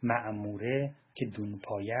که مأموره، که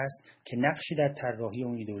دونپایه است، که نقشی در طراحی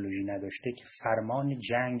اون ایدئولوژی نداشته، که فرمان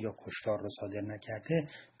جنگ یا کشتار رو صادر نکرده،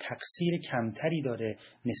 تقصیر کمتری داره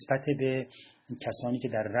نسبت به کسانی که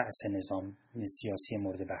در رأس نظام سیاسی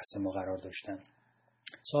مورد بحث ما قرار داشتن.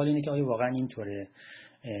 سوال اینه که آیا واقعا اینطوره؟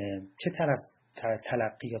 چه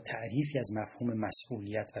تلقی یا تعریفی از مفهوم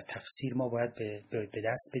مسئولیت و تقصیر ما باید به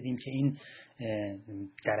دست بدیم که این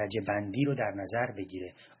درجه بندی رو در نظر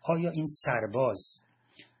بگیره؟ آیا این سرباز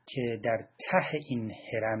که در ته این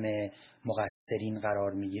هرم مقصرین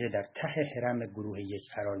قرار میگیره، در ته هرم گروه یک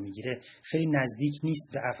قرار میگیره، خیلی نزدیک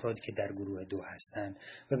نیست به افرادی که در گروه دو هستند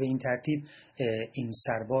و به این ترتیب این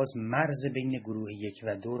سرباز مرز بین گروه یک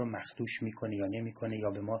و دو رو مخدوش میکنه یا نمیکنه، یا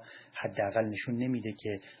به ما حداقل نشون نمیده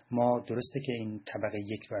که ما درسته که این طبقه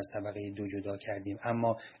یک رو از طبقه دو جدا کردیم،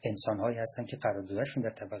 اما انسان‌هایی هستن که قراردادشون در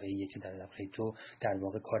طبقه یک و در طبقه دو در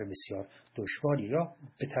واقع کار بسیار دشواری. یا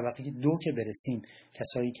به طبقه دو که برسیم،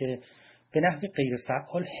 کسایی که به نحو غیر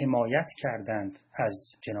فعال حمایت کردند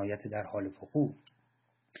از جنایت در حال وقوع،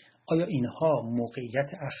 آیا اینها موقعیت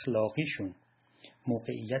اخلاقیشون،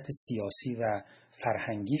 موقعیت سیاسی و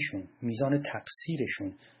فرهنگیشون، میزان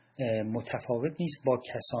تقصیرشون متفاوت نیست با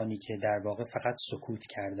کسانی که در واقع فقط سکوت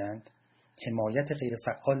کردند، حمایت غیر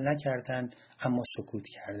فعال نکردند اما سکوت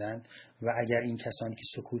کردند؟ و اگر این کسانی که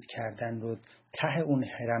سکوت کردند رو ته اون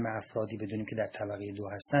هرم افرادی بدونیم که در طبقه دو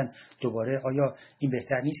هستند، دوباره آیا این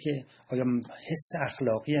بهتر نیست که آیا حس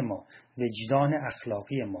اخلاقی ما، وجدان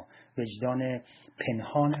اخلاقی ما، وجدان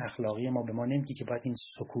پنهان اخلاقی ما به ما نمیگه که باید این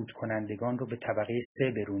سکوت کنندگان رو به طبقه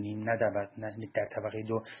 3 برونیم، نه در طبقه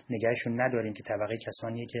 2 نگهشون نداریم که طبقه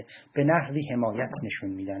کسانیه که به نحوی حمایت نشون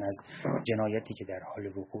میدن از جنایتی که در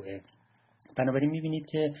حال وقوعه. بنابراین میبینید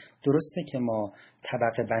که درسته که ما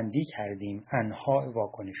طبقه بندی کردیم انواع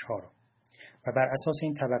واکنش ها رو و بر اساس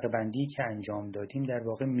این طبقه بندی که انجام دادیم در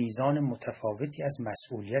واقع میزان متفاوتی از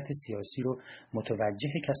مسئولیت سیاسی رو متوجه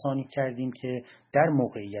کسانی کردیم که در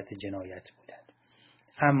موقعیت جنایت بودند.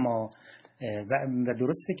 اما و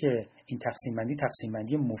درسته که این تقسیم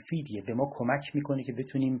بندی مفیدیه، به ما کمک میکنه که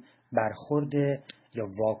بتونیم برخورد یا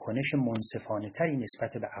واکنش منصفانه تری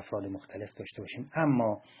نسبت به افراد مختلف داشته باشیم.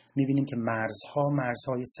 اما میبینیم که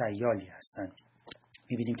مرزهای سیالی هستند،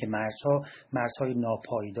 میبینیم که مرزهای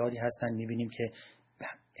ناپایداری هستند، میبینیم که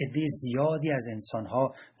عده زیادی از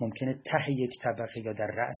انسانها ممکنه ته یک طبقه یا در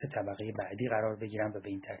رأس طبقه بعدی قرار بگیرن و به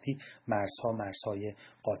این ترتیب مرزهای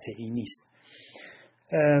قاطعی نیست.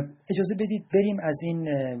 اجازه بدید بریم از این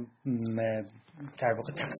در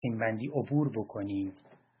واقع تقسیم بندی عبور بکنیم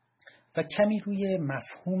و کمی روی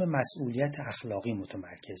مفهوم مسئولیت اخلاقی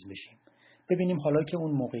متمرکز بشیم. ببینیم حالا که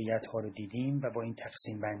اون موقعیت ها رو دیدیم و با این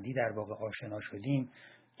تقسیم بندی در واقع آشنا شدیم،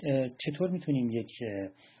 چطور میتونیم یک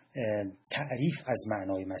تعریف از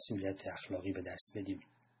معنای مسئولیت اخلاقی به دست بدیم.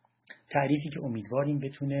 تعریفی که امیدواریم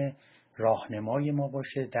بتونه راهنمای ما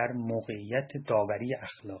باشه در موقعیت داوری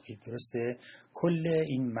اخلاقی. درسته؟ کل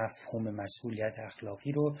این مفهوم مسئولیت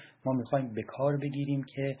اخلاقی رو ما میخوایم به کار بگیریم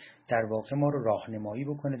که در واقع ما رو راهنمایی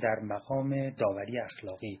بکنه در مقام داوری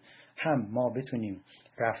اخلاقی. هم ما بتونیم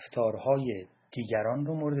رفتارهای دیگران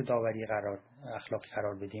رو مورد داوری اخلاقی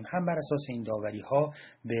قرار بدیم، هم بر اساس این داوری ها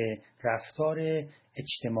به رفتار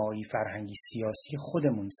اجتماعی، فرهنگی، سیاسی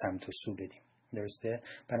خودمون سمت و سو بدیم. درسته؟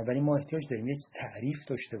 بنابراین ما احتیاج داریم یک تعریف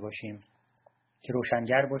داشته باشیم که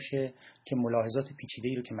روشنگر باشه، که ملاحظات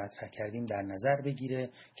پیچیده‌ای رو که مطرح کردیم در نظر بگیره،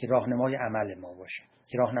 که راهنمای عمل ما باشه،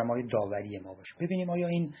 که راهنمای داوری ما باشه. ببینیم آیا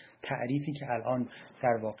این تعریفی که الان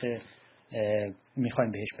در واقع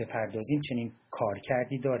میخوایم بهش بپردازیم چنین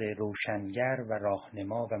کارکردی داره، روشنگر و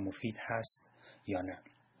راهنما و مفید هست یا نه.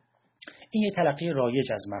 این یه تلقی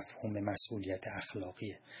رایج از مفهوم مسئولیت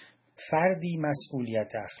اخلاقیه. فردی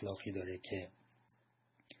مسئولیت اخلاقی داره که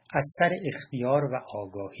از سر اختیار و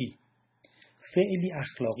آگاهی فعلی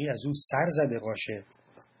اخلاقی از او سر زده باشه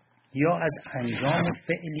یا از انجام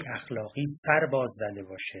فعلی اخلاقی سر باز زده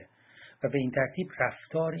باشه و به این ترتیب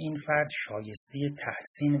رفتار این فرد شایسته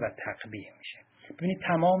تحسین و تقبیح میشه. ببینید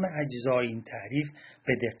تمام اجزای این تعریف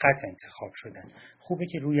به دقت انتخاب شدن. خوبه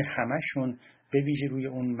که روی همشون، به ویژه روی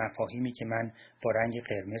اون مفاهیمی که من با رنگ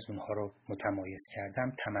قرمز اونها رو متمایز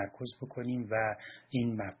کردم، تمرکز بکنیم و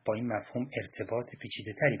با این مفهوم ارتباط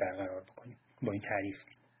پیچیده تری برقرار بکنیم با این تعریف.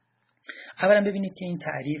 اولا ببینید که این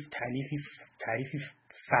تعریفی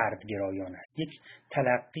فردگرایانه است. یک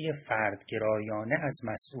تلقی فردگرایانه از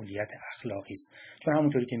مسئولیت اخلاقی است، چون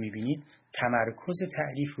همونطوری که میبینید تمرکز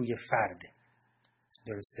تعریف روی فرده.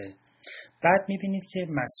 درسته؟ بعد میبینید که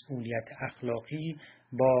مسئولیت اخلاقی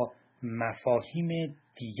با مفاهیم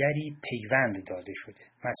دیگری پیوند داده شده.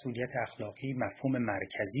 مسئولیت اخلاقی مفهوم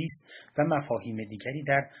مرکزی است و مفاهیم دیگری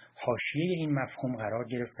در حاشیه این مفهوم قرار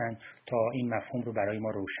گرفتن تا این مفهوم رو برای ما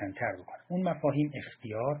روشن‌تر بکنن. اون مفاهیم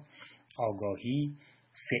اختیار، آگاهی،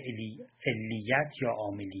 فعلیت یا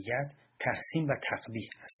عاملیت، تحسین و تقبیح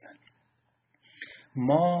هستند.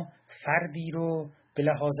 ما فردی رو به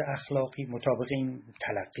لحاظ اخلاقی مطابق این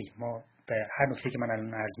تلقی، ما به هر نکته که من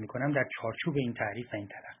الان عرض می‌کنم در چارچوب این تعریف و این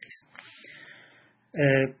تلقی است.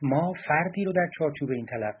 ما فردی رو در چارچوب این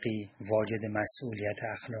تلقی واجد مسئولیت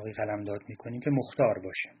اخلاقی قلمداد می‌کنیم که مختار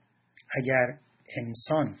باشه. اگر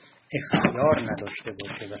انسان اختیار نداشته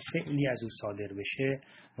باشه و فعلی از او صادر بشه،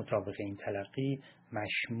 مطابق این تلقی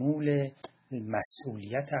مشمول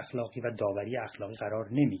مسئولیت اخلاقی و داوری اخلاقی قرار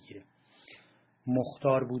نمیگیره.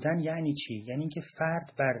 مختار بودن یعنی چی؟ یعنی اینکه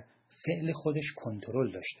فرد بر فعل خودش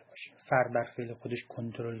کنترل داشته باشه. فرد بر فعل خودش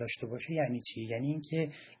کنترل داشته باشه یعنی چی؟ یعنی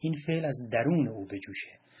اینکه این فعل از درون او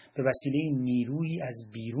بجوشه، به وسیله نیرویی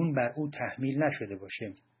از بیرون بر او تحمیل نشده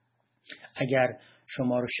باشه. اگر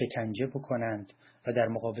شما رو شکنجه بکنند و در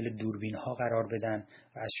مقابل دوربین ها قرار بدن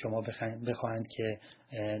و از شما بخواهند که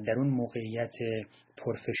در اون موقعیت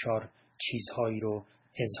پرفشار چیزهایی رو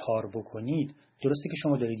اظهار بکنید، درسته که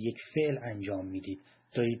شما دارید یک فعل انجام میدید،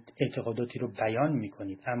 دارید اعتقاداتی رو بیان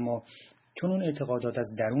میکنید، اما چون اون اعتقادات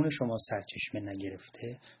از درون شما سرچشمه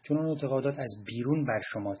نگرفته، چون اون اعتقادات از بیرون بر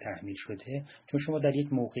شما تحمیل شده، چون شما در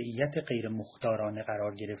یک موقعیت غیر مختارانه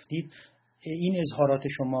قرار گرفتید، این اظهارات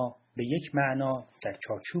شما به یک معنا در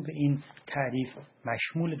چارچوب این تعریف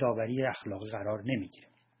مشمول داوری اخلاقی قرار نمیگیره.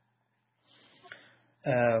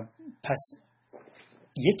 پس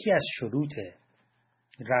یکی از شروط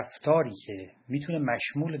رفتاری که میتونه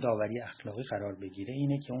مشمول داوری اخلاقی قرار بگیره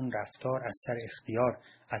اینه که اون رفتار از سر اختیار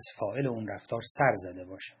از فاعل اون رفتار سر زده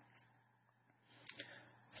باشه.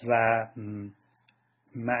 و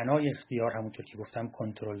معنای اختیار همونطور که گفتم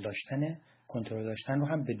کنترل داشتنه. کنترل داشتن رو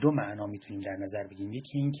هم به دو معنا میتونیم در نظر بگیریم.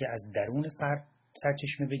 یکی این که از درون فرد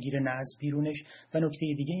سرچشمه بگیره نه از بیرونش، و نکته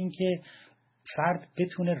دیگه این که فرد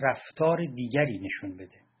بتونه رفتار دیگری نشون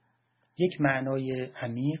بده. یک معنای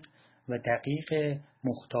عمیق و دقیق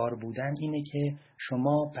مختار بودن اینه که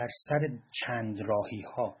شما بر سر چند راهی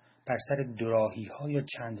ها، بر سر دو راهی ها یا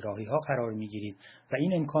چند راهی ها قرار میگیرید و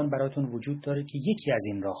این امکان براتون وجود داره که یکی از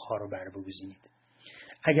این راه ها رو بگزینید.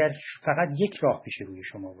 اگر فقط یک راه پیش روی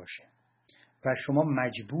شما باشه و شما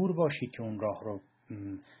مجبور باشید که اون راه رو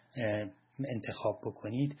انتخاب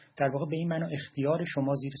بکنید، در واقع به این معنا اختیار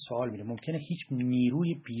شما زیر سوال میره. ممکنه هیچ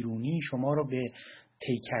نیروی بیرونی شما رو به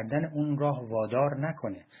طی کردن اون راه وادار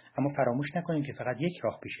نکنه، اما فراموش نکنید که فقط یک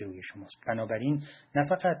راه پیش روی شماست. بنابراین نه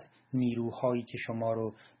فقط نیروهایی که شما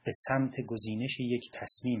رو به سمت گزینش یک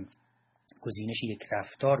تصمیم، گزینش یک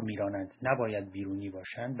رفتار میرانند نباید بیرونی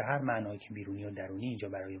باشند به هر معنایی که بیرونی و درونی اینجا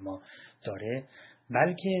برای ما داره،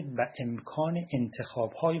 بلکه با امکان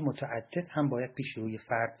انتخاب‌های متعدد هم باید پیش روی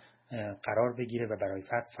فرد قرار بگیره و برای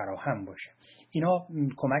فرد فراهم باشه. اینا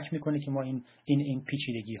کمک میکنه که ما این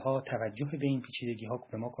پیچیدگی ها، توجه به این پیچیدگی ها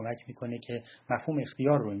به ما کمک میکنه که مفهوم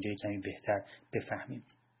اختیار رو اینجا کمی بهتر بفهمیم.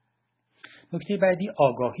 نکته بعدی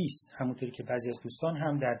آگاهی است. همونطوری که بعضی از دوستان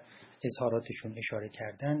هم در اظهاراتشون اشاره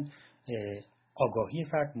کردن، آگاهی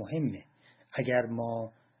فرد مهمه. اگر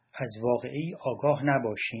ما از واقعی آگاه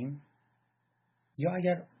نباشیم یا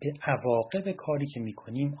اگر به عواقب کاری که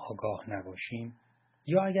میکنیم آگاه نباشیم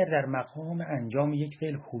یا اگر در مقام انجام یک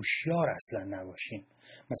فعل هوشیار اصلا نباشیم،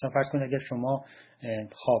 مثلا فرض کنید اگر شما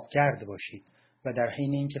خوابگرد باشید و در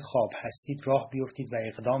حین اینکه خواب هستید راه بیفتید و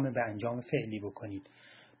اقدام به انجام فعلی بکنید،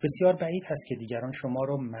 بسیار بعید هست که دیگران شما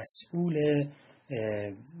رو مسئول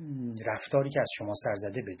رفتاری که از شما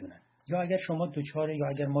سرزده بدونن. یا اگر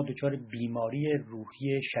ما دچار بیماری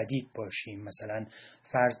روحی شدید باشیم، مثلا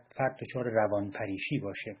فرد دچار روانپریشی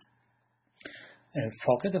باشه،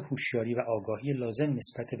 فاقد هوشیاری و آگاهی لازم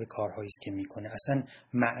نسبت به کارهایی است که میکنه. اصلا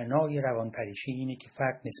معنای روانپریشی اینه که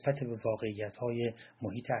فرد نسبت به واقعیت‌های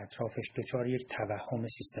محیط اطرافش دچار یک توهم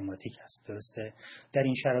سیستماتیک است. درسته؟ در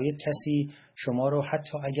این شرایط کسی شما رو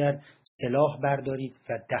حتی اگر سلاح بردارید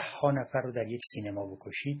و 10 نفر رو در یک سینما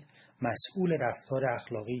بکشید، مسئول رفتار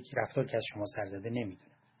اخلاقی که رفتار که از شما سرزده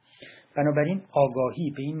نمیدونه. بنابراین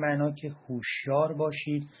آگاهی به این معنا که هوشیار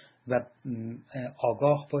باشید و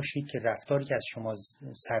آگاه باشید که رفتاری که از شما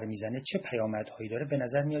سر میزنه چه پیامدهایی داره، به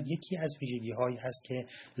نظر میاد یکی از ویژگی‌هایی هست که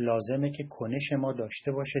لازمه که کنش ما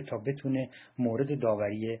داشته باشه تا بتونه مورد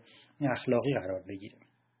داوری اخلاقی قرار بگیره.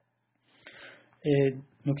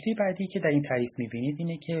 نکته بعدی که در این تعریف میبینید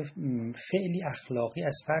اینه که فعلی اخلاقی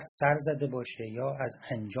از فرد سر زده باشه یا از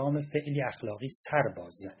انجام فعلی اخلاقی سر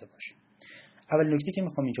باز زده باشه. اول نکته که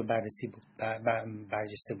میخوام اینجا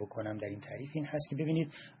برجسته بکنم در این تعریف این هست که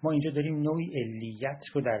ببینید ما اینجا داریم نوعی علیت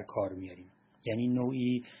رو در کار میاریم، یعنی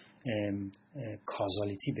نوعی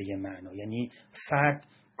کازالیتی به یه معنا، یعنی فرد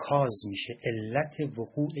کاز میشه، علت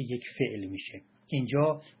وقوع یک فعل میشه.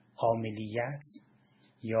 اینجا عاملیت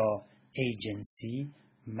یا ایجنسی،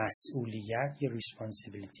 مسئولیت یا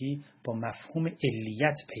ریسپانسیبیلیتی با مفهوم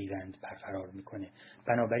علیت پیوند برقرار میکنه.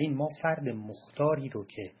 بنابراین ما فرد مختاری رو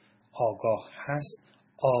که آگاه هست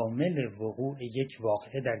عامل وقوع یک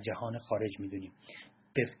واقعه در جهان خارج میدونیم.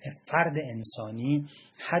 به فرد انسانی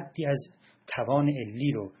حدی از توان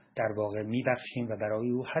علی رو در واقع میبخشیم و برای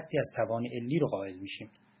او حدی از توان علی رو قائل میشیم.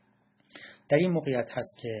 در این موقعیت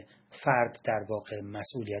هست که فرد در واقع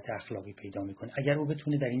مسئولیت اخلاقی پیدا میکنه. اگر او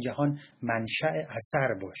بتونه در این جهان منشأ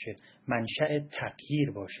اثر باشه، منشأ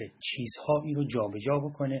تغییر باشه، چیزهایی رو جابجا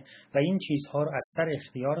بکنه و این چیزها رو از سر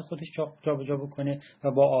اختیار خودش جابجا بکنه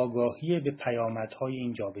و با آگاهی به پیامدهای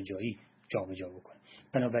این جابجایی جابجا بکنه.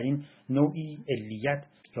 بنابراین نوعی علیت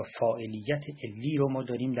یا فاعلیت علی رو ما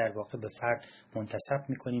داریم در واقع به فرد منتسب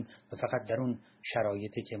میکنیم و فقط در اون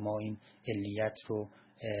شرایطی که ما این علیت رو،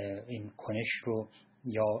 این کنش رو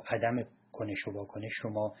یا عدم کنش و واکنش رو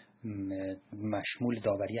ما مشمول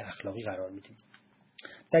داوری اخلاقی قرار میدیم.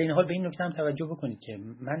 در این حال به این نکته هم توجه بکنید که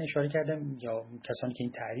من اشاره کردم یا کسانی که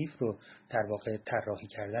این تعریف رو در واقع طراحی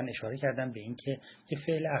کردن اشاره کردن به این که یک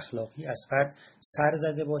فعل اخلاقی از فرد سر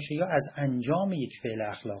زده باشه یا از انجام یک فعل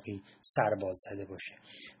اخلاقی سر باز زده باشه.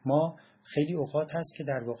 ما خیلی اوقات هست که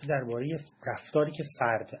در واقع درباره رفتاری که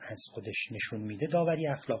فرد از خودش نشون میده داوری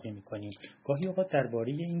اخلاقی میکنیم. گاهی اوقات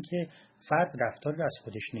درباره این که فرد رفتاری رو از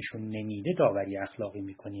خودش نشون نمیده داوری اخلاقی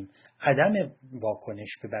میکنیم. عدم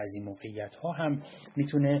واکنش به بعضی موقعیت ها هم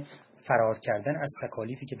میتونه فرار کردن از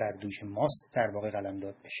تکالیفی که بر دوش ماست در واقع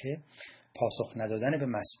قلمداد بشه، پاسخ ندادن به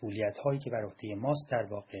مسئولیت هایی که بر عهده ماست در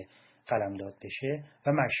واقع قلمداد بشه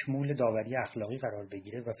و مشمول داوری اخلاقی قرار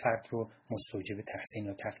بگیره و فرد رو مستوجب تحسین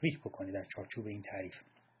یا تقبیح بکنه در چارچوب این تعریف.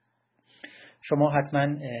 شما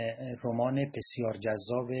حتما رمان بسیار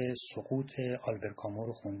جذاب سقوط آلبر کامو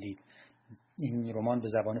رو خوندید. این رمان به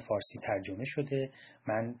زبان فارسی ترجمه شده.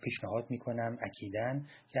 من پیشنهاد میکنم اکیداً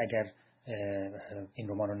که اگر این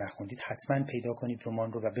رمان رو نخوندید حتما پیدا کنید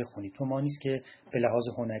رمان رو و بخونید. رمانی است که به لحاظ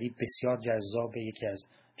هنری بسیار جذاب، یکی از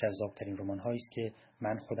جذابترین رمان هایی است که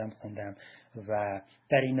من خودم خوندم و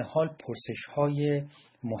در این حال پرسش های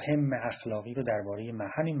مهم اخلاقی رو درباره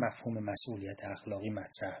همین مفهوم مسئولیت اخلاقی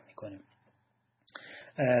مطرح میکنه.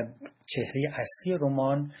 چهره اصلی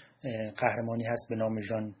رمان قهرمانی هست به نام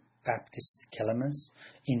ژان بپتیست کلمنس.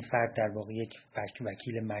 این فرد در واقع یک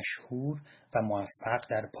وکیل مشهور و موفق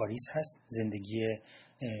در پاریس هست. زندگی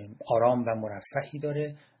آرام و مرفهی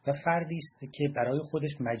داره و فردی است که برای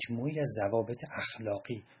خودش مجموعی از ضوابط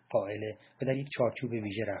اخلاقی قائله و در یک چارچوب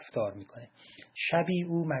ویژه رفتار میکنه. شبی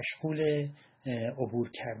او مشغول عبور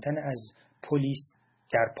کردن از پلیس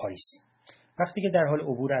در پاریس. وقتی که در حال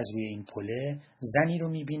عبور از روی این پله زنی رو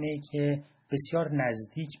میبینه که بسیار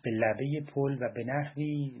نزدیک به لبه پل و به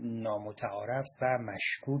نحوی نامتعارف و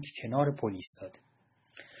مشکوک کنار پل ایستاده.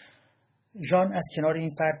 ژان از کنار این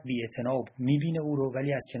فرد بی‌اعتنا میبینه او رو،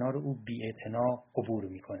 ولی از کنار او بی‌اعتنا عبور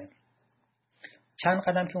میکنه. چند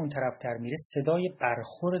قدم که اون طرفتر میره صدای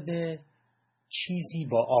برخورد چیزی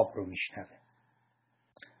با آب رو میشنوه،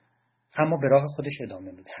 اما به راه خودش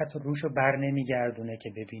ادامه میده. حتی روشو بر نمیگردونه که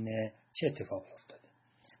ببینه چه اتفاقی افتاده.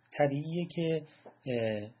 طبیعیه که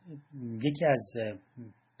یکی از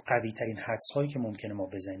قوی ترین حدس هایی که ممکنه ما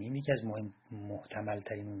بزنیم، یکی از محتمل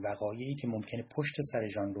ترین وقایعی که ممکنه پشت سر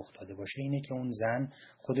ژان رخ داده باشه اینه که اون زن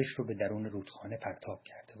خودش رو به درون رودخانه پرتاب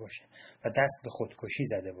کرده باشه و دست به خودکشی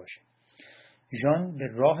زده باشه. ژان به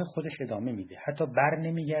راه خودش ادامه میده، حتی بر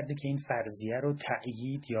نمیگرده که این فرضیه رو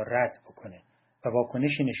تأیید یا رد بکنه و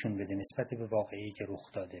واکنشی نشون بده نسبت به واقعی که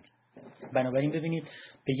رخ داده. بنابراین ببینید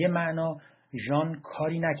به یه معنا ژان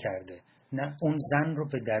کاری نکرده، نه اون زن رو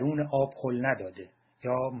به درون آب هل نداده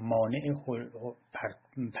یا مانع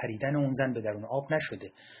پریدن اون زن به درون آب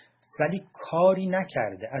نشده، ولی کاری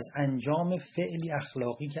نکرده از انجام فعلی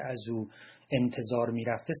اخلاقی که از او انتظار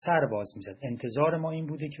میرفته سر باز میزد. انتظار ما این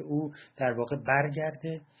بوده که او در واقع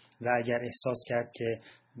برگرده و اگر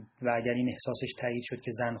این احساسش تایید شد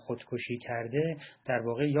که زن خودکشی کرده، در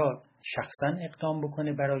واقع یا شخصا اقدام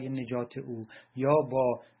بکنه برای نجات او یا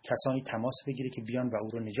با کسانی تماس بگیره که بیان و او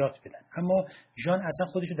رو نجات بدن. اما ژان اصلا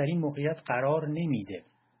خودش رو در این موقعیت قرار نمیده،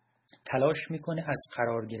 تلاش میکنه از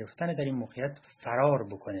قرار گرفتن در این موقعیت فرار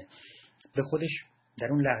بکنه. به خودش در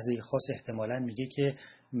اون لحظه خاص احتمالاً میگه که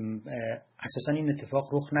اساساً این اتفاق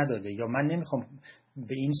رخ نداده، یا من نمیخوام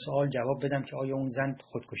به این سوال جواب بدم که آیا اون زن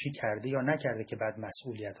خودکشی کرده یا نکرده که بعد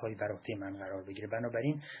مسئولیت هایی بر عهده من قرار بگیره.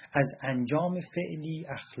 بنابراین از انجام فعلی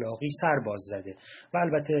اخلاقی سر باز زده و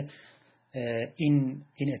البته این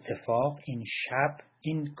اتفاق، این شب،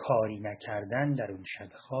 این کاری نکردن در اون شب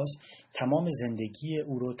خاص تمام زندگی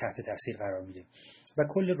او رو تحت تاثیر قرار میده و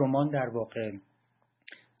کل رمان در واقع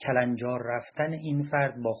کلنجار رفتن این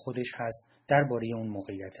فرد با خودش هست درباره اون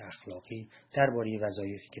موقعیت اخلاقی، درباره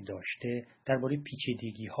وظایفی که داشته، درباره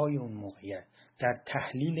پیچیدگی‌های اون موقعیت، در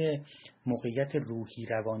تحلیل موقعیت روحی،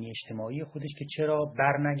 روانی، اجتماعی خودش که چرا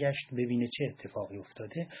برنگشت ببینه چه اتفاقی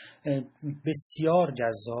افتاده. بسیار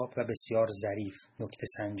جذاب و بسیار ظریف، نکته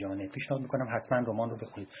سنجانه. پیشنهاد میکنم حتما رمان رو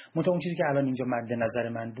بخونید. منتها اون چیزی که الان اینجا مد نظر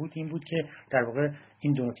من بود این بود که در واقع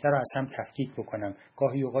این دو نکته رو از هم تفکیک بکنم.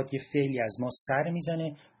 گاهی اوقات یه فعلی از ما سر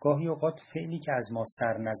میزنه، گاهی اوقات فعلی که از ما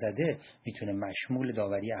سر نزده میتونه مشمول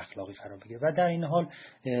داوری اخلاقی قرار بگیره. و در این حال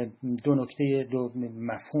دو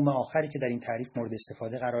مفهوم آخری که در این تعریف مورد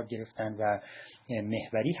استفاده قرار گرفتن و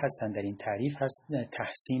محوری هستند در این تعریف هست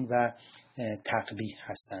تحسین و تقبیح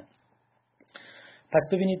هستند. پس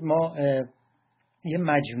ببینید ما یه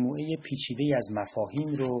مجموعه پیچیده از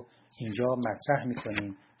مفاهیم رو اینجا مطرح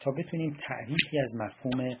میکنیم تا بتونیم تعریفی از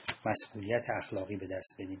مفهوم مسئولیت اخلاقی به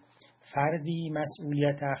دست بدیم. فردی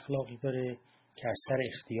مسئولیت اخلاقی داره که از سر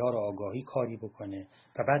اختیار و آگاهی کاری بکنه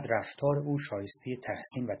و بعد رفتار او شایسته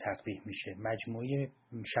تحسین و تقبیح میشه. مجموعه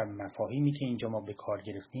مفاهیمی که اینجا ما به کار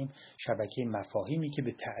گرفتیم، شبکه مفاهیمی که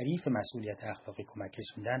به تعریف مسئولیت اخلاقی کمک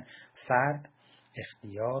رسوندن، فرد،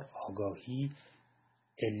 اختیار، آگاهی،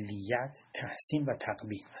 علیت، تحسین و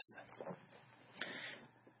تقبیح هستند.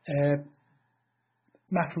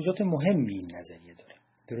 مفروضات مهمی این نظریه داره.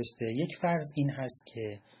 درسته؟ یک فرض این هست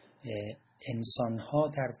که انسان‌ها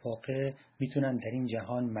در واقع میتونن در این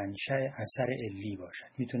جهان منشأ اثر علی باشن،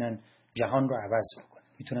 میتونن جهان رو عوض بکنن،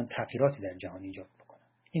 میتونن تغییراتی در جهان ایجاد بکنن.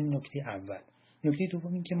 این نکته اول. نکته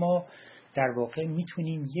دوم این که ما در واقع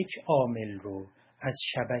میتونیم یک عامل رو از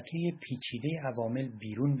شبکه پیچیده عوامل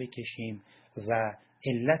بیرون بکشیم و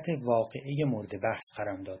علت واقعی مورد بحث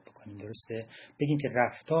قرار بکنیم. درسته؟ بگیم که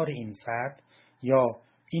رفتار این فرد یا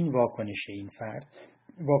این واکنش این فرد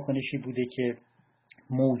واکنشی بوده که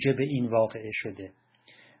موجب این واقعه شده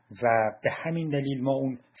و به همین دلیل ما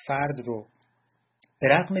اون فرد رو به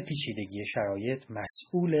رغم پیچیدگی شرایط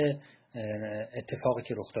مسئول اتفاقی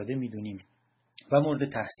که رخ داده میدونیم و مورد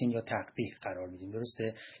تحسین یا تقبیح قرار میدیم.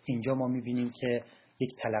 درسته؟ اینجا ما میبینیم که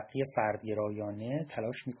یک تلقی فردگرایانه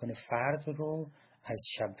تلاش میکنه فرد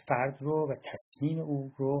رو و تصمیم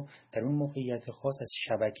او رو در اون موقعیت خاص از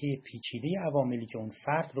شبکه پیچیده عواملی که اون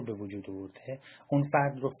فرد رو به وجود آورده، اون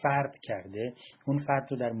فرد رو فرد کرده، اون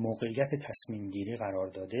فرد رو در موقعیت تصمیم گیری قرار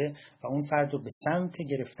داده و اون فرد رو به سمت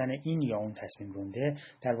گرفتن این یا اون تصمیم رونده،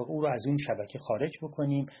 در واقع او رو از اون شبکه خارج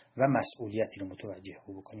بکنیم و مسئولیتی رو متوجه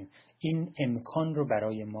بکنیم. این امکان رو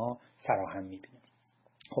برای ما فراهم می‌بینیم.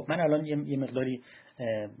 خب من الان یه مقداری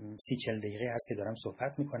 30-40 دقیقه هست که دارم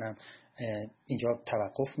صحبت میکنم، اینجا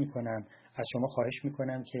توقف میکنم. از شما خواهش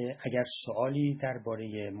میکنم که اگر سوالی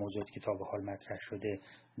درباره موضوع که تا به حال مطرح شده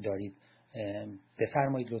دارید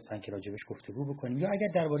بفرمایید لطفاً که راجبش گفتگو بکنیم، یا اگر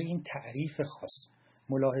درباره این تعریف خاص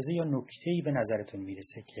ملاحظه یا نکته‌ای به نظرتون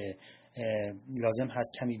میرسه که لازم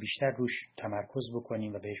هست کمی بیشتر روش تمرکز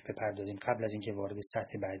بکنیم و بهش بپردازیم قبل از اینکه وارد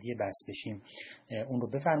سطح بعدی بحث بشیم، اون رو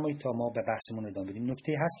بفرمایید تا ما به بحثمون ادامه بدیم.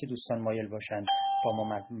 نکته‌ای هست که دوستان مایل باشن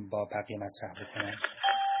با بقیه مطرح بکنن؟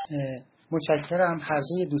 متشکرم. هر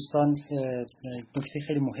دوی دوستان نکته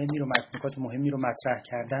خیلی مهمی رو نکات مهمی رو مطرح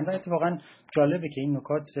کردن و اتفاقا جالبه که این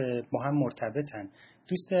نکات با هم مرتبطن.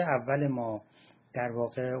 دوست اول ما در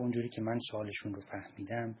واقع اونجوری که من سوالشون رو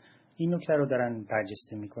فهمیدم این نکته رو دارن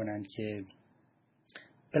برجسته میکنن که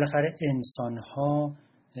بالاخره انسان‌ها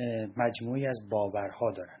مجموعی از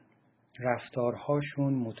باورها دارن،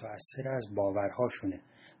 رفتارهاشون متأثر از باورهاشونه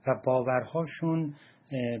و باورهاشون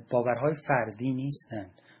باورهای فردی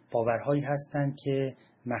نیستند، باورهایی هستند که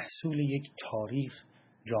محصول یک تاریخ،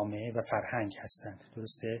 جامعه و فرهنگ هستند.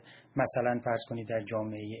 درسته؟ مثلا فرض کنید در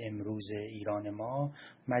جامعه امروز ایران ما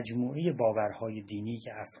مجموعه باورهای دینی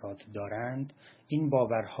که افراد دارند، این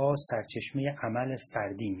باورها سرچشمه عمل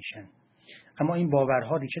فردی میشن، اما این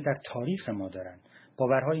باورها ریشه در تاریخ ما دارن.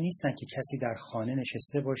 باورهایی نیستن که کسی در خانه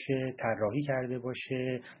نشسته باشه، طراحی کرده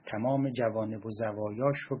باشه، تمام جوانب و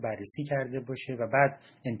زوایاش رو بررسی کرده باشه و بعد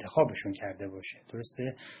انتخابشون کرده باشه.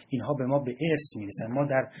 درسته؟ اینها به ما به ارث میرسن، ما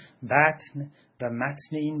در بطن و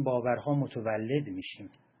متن این باورها متولد میشیم.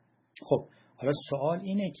 خب حالا سوال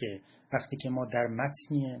اینه که وقتی که ما در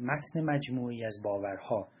متن مجموعی از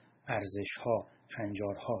باورها، ارزشها،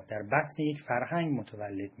 هنجارها در بطن یک فرهنگ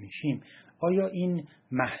متولد میشیم، آیا این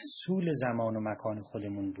محصول زمان و مکان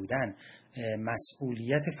خودمون بودن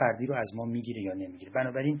مسئولیت فردی رو از ما میگیره یا نمیگیره؟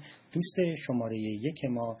 بنابراین دوست شماره 1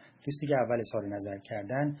 ما، دوستی که اول اظهار نظر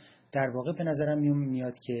کردن، در واقع به نظرم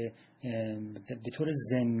میاد که به طور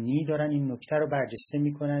ضمنی دارن این نکته رو برجسته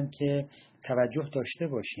میکنن که توجه داشته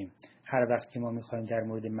باشیم هر وقت که ما میخوایم در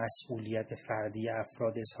مورد مسئولیت فردی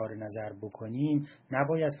افراد اظهار نظر بکنیم،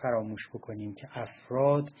 نباید فراموش بکنیم که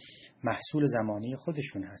افراد محصول زمانه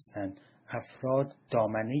خودشون هستند. افراد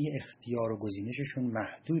دامنه اختیار و گزینششون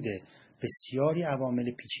محدوده. بسیاری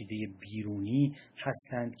عوامل پیچیده بیرونی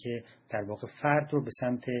هستند که در واقع فرد رو به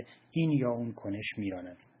سمت این یا اون کنش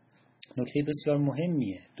میرانند. نکته بسیار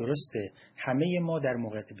مهمیه. درسته همه ما در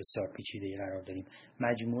موقعیت بسیار پیچیده‌ای قرار داریم.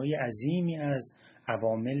 مجموعه عظیمی از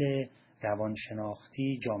عوامل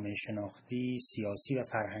روانشناختی، جامعه شناختی، سیاسی و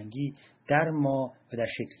فرهنگی در ما و در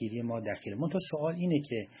شکل‌گیری ما دخیله. منتها سوال اینه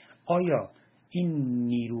که آیا این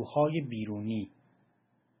نیروهای بیرونی،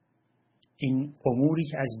 این اموری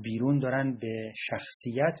که از بیرون دارن به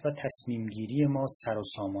شخصیت و تصمیم گیری ما سر و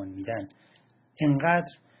سامان میدن،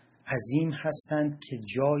 انقدر عظیم هستند که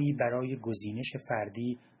جایی برای گزینش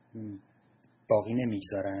فردی باقی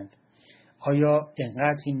نمیگذارند؟ آیا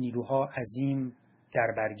انقدر این نیروها عظیم، در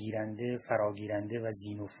برگیرنده، فراگیرنده و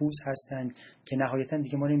ذی نفوذ هستند که نهایتاً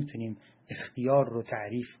دیگه ما نمیتونیم اختیار رو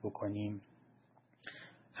تعریف بکنیم؟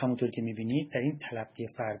 همونطور که میبینید در این تلقی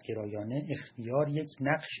فردگرایانه اختیار یک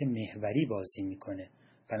نقش محوری بازی میکنه.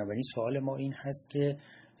 بنابراین سوال ما این هست که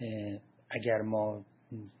اگر ما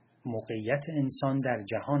موقعیت انسان در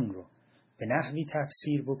جهان رو به نحوی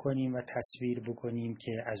تفسیر بکنیم و تصویر بکنیم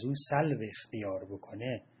که از اون سلب اختیار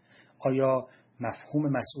بکنه، آیا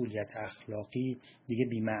مفهوم مسئولیت اخلاقی دیگه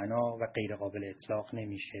بی‌معنا و غیر قابل اطلاق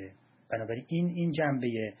نمیشه؟ بنابراین این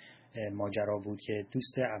جنبه ماجرا بود که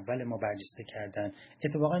دوست اول ما برجسته کردن.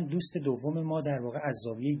 اتفاقا دوست دوم ما در واقع از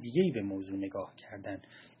زاویه دیگه‌ای به موضوع نگاه کردن.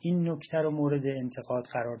 این نکته رو مورد انتقاد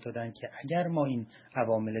قرار دادن که اگر ما این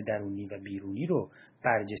عوامل درونی و بیرونی رو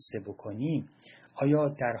برجسته بکنیم، آیا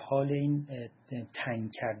در حال این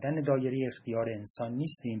تنگ کردن دایره اختیار انسان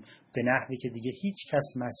نیستیم به نحوی که دیگه هیچ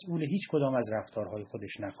کس مسئول هیچ کدام از رفتارهای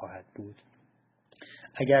خودش نخواهد بود؟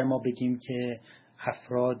 اگر ما بگیم که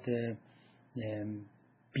افراد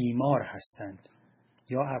بیمار هستند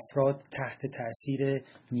یا افراد تحت تأثیر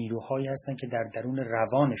نیروهایی هستند که در درون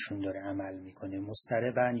روانشون داره عمل میکنه،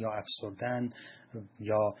 مضطربن یا افسردن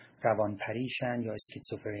یا روانپریشن یا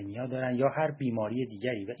اسکیزوفرنیا دارن یا هر بیماری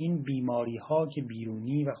دیگری، و این بیماری ها که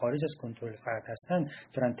بیرونی و خارج از کنترل فرد هستند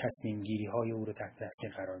دارن تصمیم گیری های او رو تحت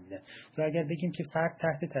تاثیر قرار میدن. یا اگر بگیم که فرد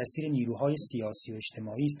تحت تاثیر نیروهای سیاسی و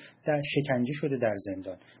اجتماعی است، در شکنجه شده در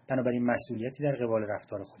زندان، بنابراین مسئولیتی در قبال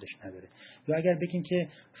رفتار خودش نداره. یا اگر بگیم که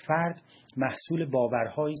فرد محصول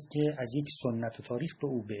باورهایی است که از یک سنت و تاریخ به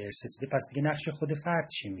او به ارث رسیده، پس دیگه نقش خود فرد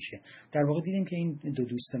چی میشه؟ در واقع دیدیم که این دو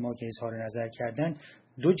دوست ما که اظهار نظر کردن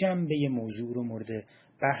دو جنبه موضوع رو مورد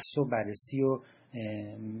بحث و بررسی و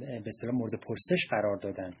به اصطلاح مورد پرسش قرار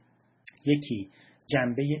دادن. یکی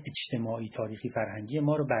جنبه اجتماعی تاریخی فرهنگی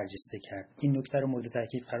ما رو برجسته کرد. این نکته رو مورد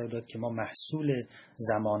تاکید قرار داد که ما محصول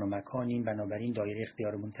زمان و مکانیم، بنابراین دایره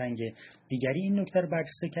اختیارمون تنگه. دیگری این نکته رو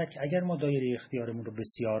برجسته کرد که اگر ما دایره اختیارمون رو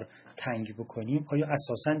بسیار تنگ بکنیم آیا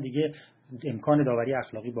اساساً دیگه امکان داوری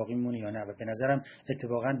اخلاقی باقی میمونه یا نه. و به نظرم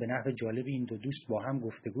اتفاقاً به نحو جالب این دو دوست با هم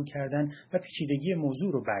گفتگو کردن و پیچیدگی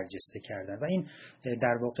موضوع رو برجسته کردن و این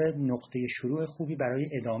در واقع نقطه شروع خوبی برای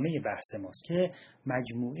ادامه بحث ماست که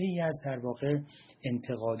مجموعه ای از در واقع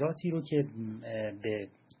انتقاداتی رو که به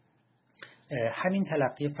همین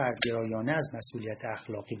تلقی فردگرایانه از مسئولیت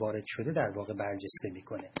اخلاقی وارد شده در واقع برجسته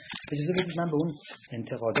میکنه. اجازه بدید من به اون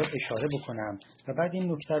انتقادات اشاره بکنم و بعد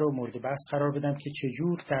این نکته رو مورد بحث قرار بدم که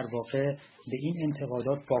چجور در واقع به این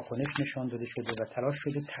انتقادات واکنش نشان داده شده و تلاش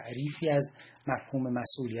شده تعریفی از مفهوم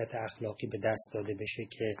مسئولیت اخلاقی به دست داده بشه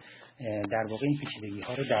که در واقع این پیچیدگی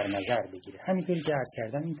ها رو در نظر بگیره. همینطوری که عرض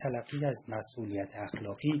کردم این تلقی از مسئولیت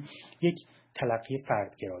اخلاقی یک تلقی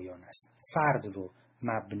فردگرایانه است. فرد رو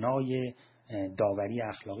مبنای داوری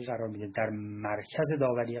اخلاقی قرار میده، در مرکز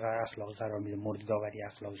داوری اخلاقی قرار میده، مورد داوری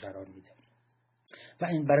اخلاقی قرار میده و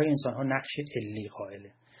این برای انسان ها نقش علی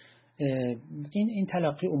قائله. این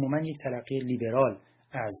تلقی عموما یک تلقی لیبرال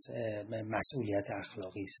از مسئولیت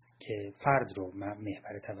اخلاقی است که فرد رو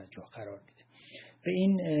محور توجه قرار میده. به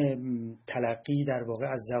این تلقی در واقع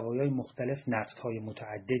از زوایای مختلف نقدهای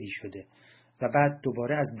متعددی شده و بعد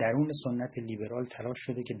دوباره از درون سنت لیبرال تلاش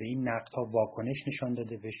شده که به این نقدها واکنش نشان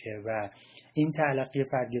داده بشه و این تلقی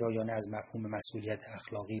فردگرایانه از مفهوم مسئولیت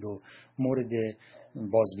اخلاقی رو مورد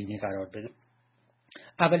بازبینی قرار بده.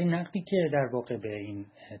 اولین نقدی که در واقع به این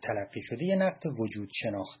تلقی شده یه نقد وجود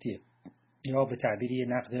شناختیه یا به تعبیر یه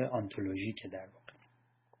نقد آنتولوژیکه. در واقع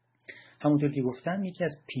همونطور که گفتم یکی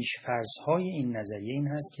از پیش‌فرض‌های این نظریه این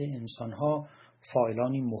هست که انسان‌ها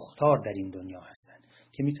فاعلانی مختار در این دنیا هستند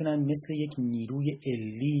که میتونن مثل یک نیروی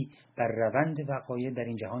علی بر روند وقایع در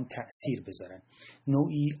این جهان تأثیر بذارن،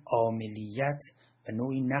 نوعی عاملیت و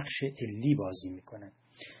نوعی نقش علی بازی میکنن.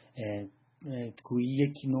 گویی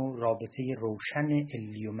یک نوع رابطه روشن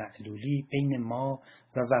علی و معلولی بین ما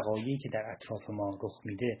و وقایعی که در اطراف ما رخ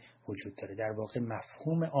میده وجود داره. در واقع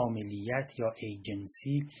مفهوم عاملیت یا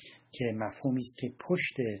ایجنسی که مفهومی است که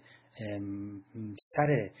پشت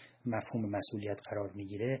سر مفهوم مسئولیت قرار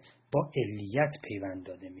میگیره با علیت پیوند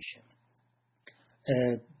داده میشه.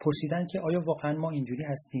 پرسیدن که آیا واقعا ما اینجوری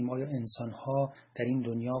هستیم؟ آیا انسان‌ها در این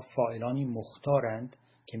دنیا فاعلانی مختارند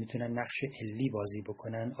که میتونن نقش علی بازی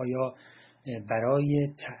بکنن؟ آیا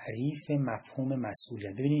برای تعریف مفهوم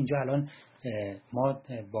مسئولیت، ببینید اینجا الان ما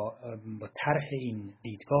با طرح این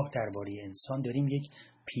دیدگاه درباره انسان داریم یک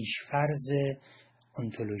پیشفرض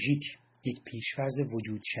انتولوژیک، یک پیشفرض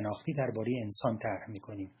وجود شناختی درباره انسان طرح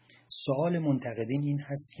می‌کنیم. سوال منتقدین این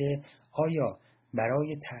هست که آیا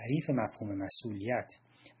برای تعریف مفهوم مسئولیت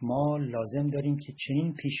ما لازم داریم که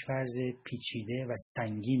چنین پیشفرض پیچیده و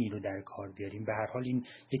سنگینی رو در کار بیاریم؟ به هر حال این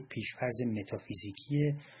یک پیشفرض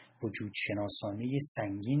متافیزیکی وجود شناسانه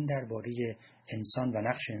سنگین درباره انسان و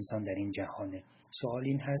نقش انسان در این جهانه. سوال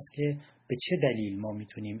این هست که به چه دلیل ما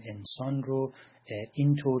میتونیم انسان رو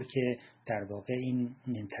اینطور که در واقع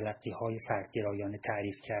این تلقی‌های فردگرایانه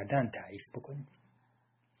تعریف کردن تعریف بکنیم.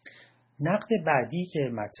 نقد بعدی که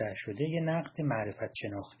مطرح شده یه نقد معرفت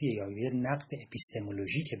شناختی یا یه نقد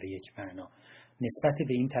اپیستمولوژیک به یک معنا نسبت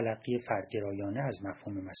به این تلقی فردگرایانه از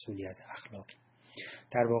مفهوم مسئولیت اخلاقی.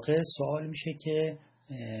 در واقع سوال میشه که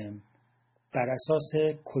بر اساس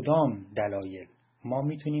کدام دلایل ما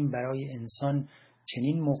میتونیم برای انسان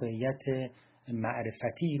چنین موقعیت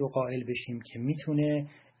معرفتی رو قائل بشیم که میتونه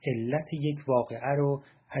علت یک واقعه رو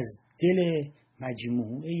از دل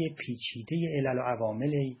مجموعه پیچیده علل و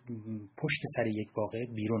عوامل پشت سر یک واقعه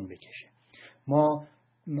بیرون بکشه. ما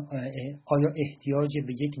آیا احتیاج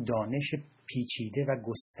به یک دانش پیچیده و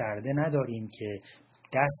گسترده نداریم که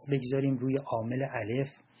دست بگذاریم روی عامل الف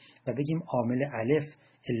و بگیم عامل الف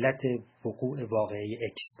علت وقوع واقعه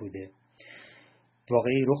اکس بوده؟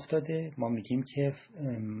 واقعی رخ داده، ما میگیم که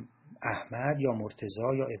احمد یا مرتضی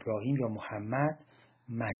یا ابراهیم یا محمد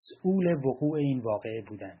مسئول وقوع این واقعه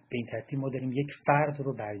بودن. به این ترتیب ما داریم یک فرد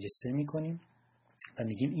رو برجسته میکنیم و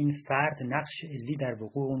میگیم این فرد نقش علی در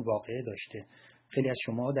وقوع اون واقعه داشته. خیلی از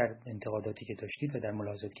شما در انتقاداتی که داشتید و در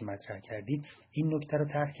ملاحظاتی که مطرح کردید این نکته رو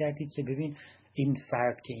طرح کردید که ببین این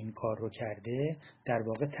فرد که این کار رو کرده در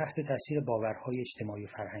واقع تحت تاثیر باورهای اجتماعی و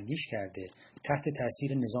فرهنگیش کرده، تحت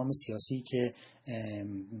تاثیر نظام سیاسی که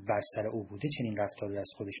بر سر او بوده چنین رفتاری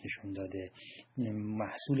از خودش نشون داده،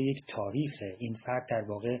 محصول یک تاریخه. این فرد در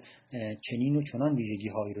واقع چنین و چنان ویژگی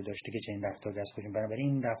هایی رو داشته که چنین رفتاری از خودش، بنابراین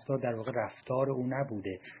این رفتار در واقع رفتار او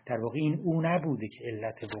نبوده، در واقع این او نبوده که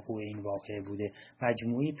علت وقوع این واقعه بوده،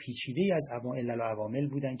 مجموعه پیچیده‌ای از علل و عوامل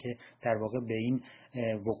بودن که در واقع به این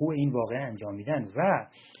وقوع این واقعه انجام میدن. و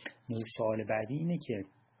سوال بعدی اینه که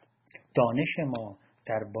دانش ما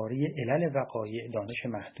درباره علل وقایع دانش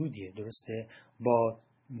محدودیه، درسته؟ با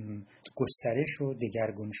گسترش و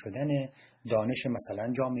دگرگون شدن دانش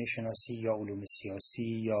مثلا جامعه شناسی یا علوم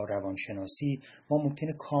سیاسی یا روانشناسی ما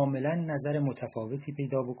ممکنه کاملا نظر متفاوتی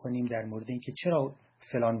پیدا بکنیم در مورد اینکه چرا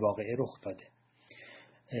فلان واقعه رخ داده.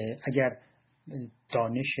 اگر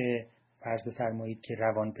دانش فرض بفرمایید که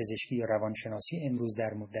روانپزشکی یا روانشناسی امروز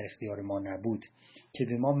در اختیار ما نبود که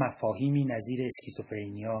به ما مفاهیمی نظیر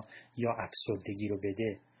اسکیزوفرنیا یا افسردگی رو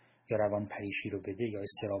بده یا روانپریشی رو بده یا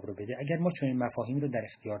اضطراب رو بده، اگر ما چنین مفاهیمی رو در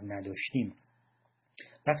اختیار نداشتیم،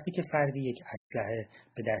 وقتی که فردی یک اسلحه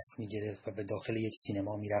به دست می‌گرفت و به داخل یک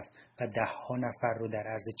سینما میرفت و 10 نفر رو در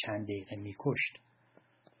عرض چند دقیقه می‌کشت،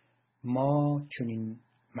 ما چنین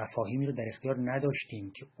مفاهیمی رو در اختیار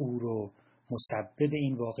نداشتیم که او رو مسبب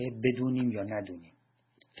این واقعه بدونیم یا ندونیم.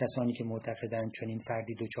 کسانی که معتقدند چنین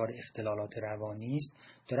فردی دچار اختلالات روانی است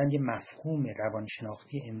دارن یه مفهوم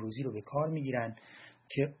روانشناختی امروزی رو به کار میگیرن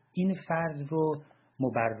که این فرد رو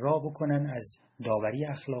مبرا بکنن از داوری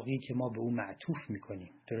اخلاقی که ما به او معطوف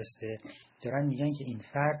میکنیم، درسته؟ دارن میگن که این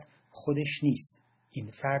فرد خودش نیست،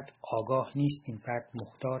 این فرد آگاه نیست، این فرد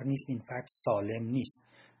مختار نیست، این فرد سالم نیست.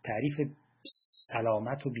 تعریف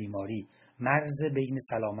سلامت و بیماری، مرز بین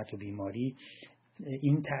سلامت و بیماری،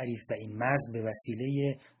 این تعریف و این مرز به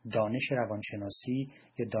وسیله دانش روانشناسی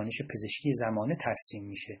یا دانش پزشکی زمانه ترسیم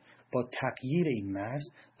میشه. با تغییر این مرز،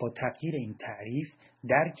 با تغییر این تعریف،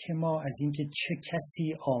 درک ما از اینکه چه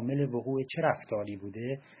کسی عامل وقوع چه رفتاری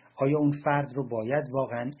بوده، آیا اون فرد رو باید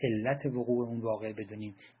واقعا علت وقوع اون واقعه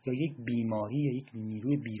بدونیم یا یک بیماری یا یک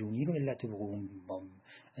نیروی بیرونی رو علت وقوع اون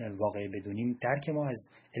واقعه بدونیم، درک ما از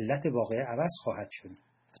علت واقعه عوض خواهد شد.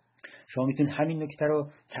 شما میتونید همین نکته رو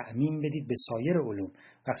تعمیم بدید به سایر علوم.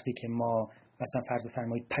 وقتی که ما مثلا فرض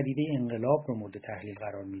بفرمایید پدیده انقلاب رو مورد تحلیل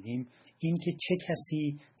قرار میدیم، این که چه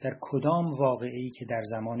کسی در کدام واقعه‌ای که در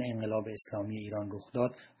زمان انقلاب اسلامی ایران رخ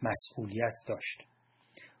داد مسئولیت داشت،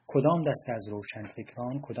 کدام دسته از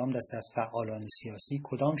روشنفکران، کدام دسته از فعالان سیاسی،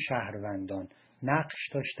 کدام شهروندان نقش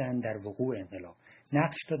داشتن در وقوع انقلاب،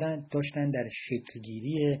 نقش داشتن در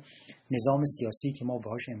شکلگیری نظام سیاسی که ما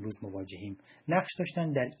باهاش امروز مواجهیم، نقش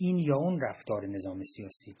داشتن در این یا اون رفتار نظام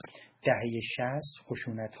سیاسی. دهه 60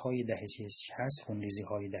 خشونت‌های دهه 60،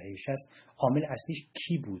 خونریزی‌های دهه 60 عامل اصلیش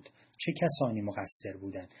کی بود؟ چه کسانی مقصر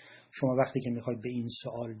بودند؟ شما وقتی که میخواید به این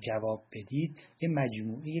سوال جواب بدید، یه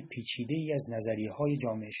مجموعه پیچیده‌ای از نظریه‌های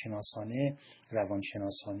جامعه شناسانه،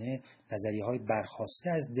 روانشناسانه، نظریه‌های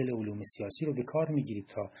برخواسته از دل علوم سیاسی رو به کار میگیرید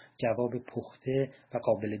تا جواب پخته و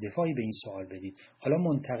قابل دفاعی به این سوال بدید. حالا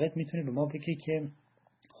منتقد میتونه به ما بگه که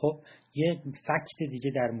خب یه فکت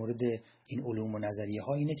دیگه در مورد این علوم و نظریه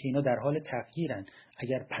ها اینه که اینا در حال تغییرن.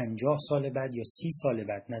 اگر 50 سال بعد یا 30 سال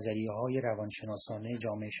بعد نظریه های روانشناسانه،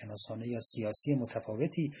 جامعه شناسانه یا سیاسی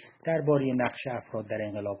متفاوتی درباره نقش افراد در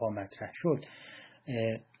انقلاب ها مطرح شد،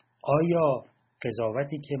 آیا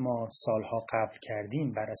قضاوتی که ما سالها قبل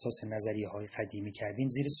کردیم بر اساس نظریه های قدیمی کردیم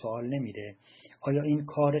زیر سوال نمیره؟ آیا این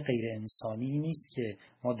کار غیر انسانی نیست که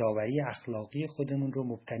ما داوری اخلاقی خودمون رو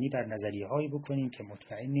مبتنی بر نظریه هایی بکنیم که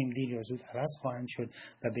مطمئنیم دیر یا زود عوض خواهند شد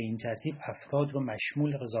و به این ترتیب افراد رو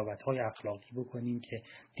مشمول قضاوت های اخلاقی بکنیم که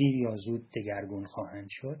دیر یا زود دگرگون خواهند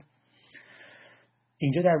شد؟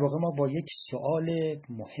 اینجا در واقع ما با یک سوال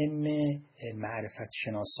مهم معرفت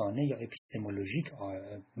شناسانه یا اپیستمولوژیک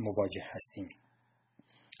مواجه هستیم.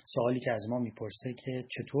 سوالی که از ما میپرسه که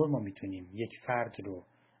چطور ما میتونیم یک فرد رو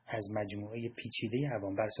از مجموعه پیچیده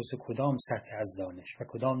عوامل بر اساس کدام سطح از دانش و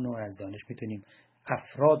کدام نوع از دانش میتونیم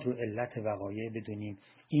افراد رو علت وقایع بدونیم،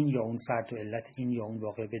 این یا اون فرد رو علت این یا اون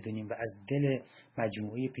واقعه بدونیم و از دل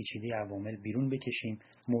مجموعه پیچیده عوامل بیرون بکشیم،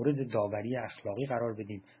 مورد داوری اخلاقی قرار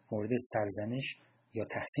بدیم، مورد سرزنش یا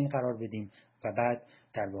تحسین قرار بدیم و بعد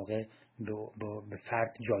در واقع به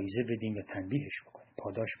فرد جایزه بدیم یا تنبیهش بکنیم،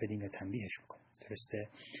 پاداش بدیم یا تنبیهش بکنیم. درسته؟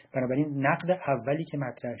 بنابراین نقد اولی که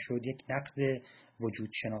مطرح شد یک نقد وجود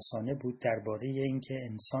شناسانه بود درباره اینکه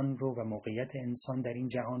انسان رو و موقعیت انسان در این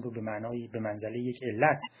جهان رو به منزله یک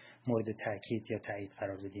علت مورد تاکید یا تایید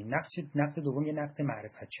قرار بدیم. نقد دوم یک نقد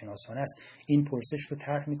معرفت شناسانه است. این پرسش رو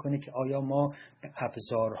طرح میکنه که آیا ما به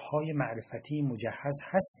ابزارهای معرفتی مجهز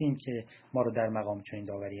هستیم که ما رو در مقام چنین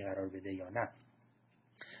داوری قرار بده یا نه.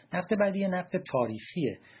 نقد بعدی نقد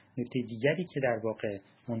تاریخیه. نکته دیگری که در واقع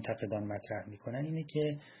منتقدان مطرح میکنن اینه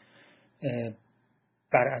که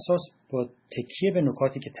بر اساس با تکیه به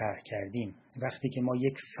نکاتی که طرح کردیم، وقتی که ما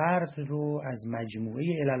یک فرد رو از مجموعه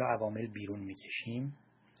علل و عوامل بیرون میکشیم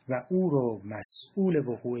و او رو مسئول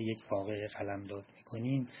وقوع یک واقعه قلمداد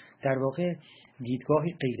میکنیم، در واقع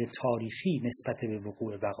دیدگاهی غیر تاریخی نسبت به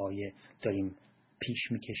وقوع وقایع داریم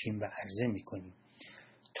پیش میکشیم و عرضه میکنیم.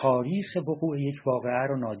 تاریخ وقوع یک واقعه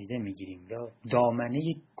رو نادیده میگیریم یا دامنه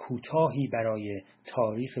کوتاهی برای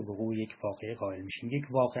تاریخ وقوع یک واقعه قائل میشیم. یک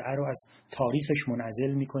واقعه رو از تاریخش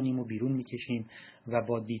منعزل میکنیم و بیرون میکشیم و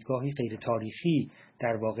با دیدگاهی غیر تاریخی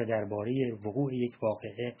در واقع درباره وقوع یک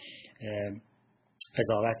واقعه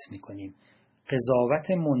قضاوت میکنیم.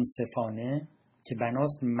 قضاوت منصفانه که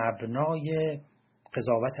بناست مبنای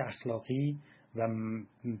قضاوت اخلاقی و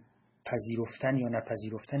پذیرفتن یا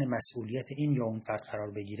نپذیرفتن مسئولیت این یا اون فرد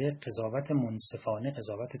قرار بگیره، قضاوت منصفانه،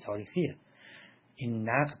 قضاوت تاریخیه. این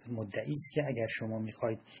نقد مدعی است که اگر شما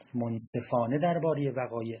میخواید منصفانه درباره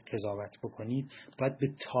وقایع قضاوت بکنید، باید به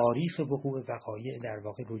تاریخ وقوع وقایع در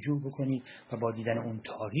واقع رجوع بکنید و با دیدن اون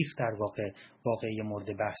تاریخ در واقع واقعه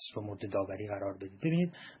مورد بحث رو مورد داوری قرار بدید. ببینید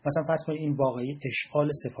مثلا فرض کنید این واقعه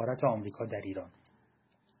اشغال سفارت آمریکا در ایران.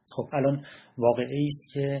 خب الان واقعی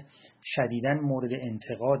است که شدیداً مورد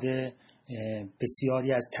انتقاد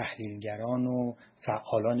بسیاری از تحلیلگران و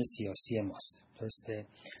فعالان سیاسی ماست. درسته؟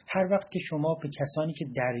 هر وقت که شما به کسانی که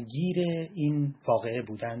درگیر این واقعه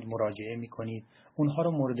بودند مراجعه میکنید، اونها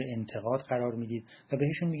رو مورد انتقاد قرار میدید و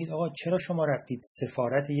بهشون میگید آقا چرا شما رفتید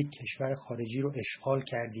سفارت یک کشور خارجی رو اشغال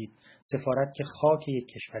کردید، سفارت که خاک یک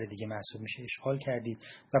کشور دیگه محسوب میشه اشغال کردید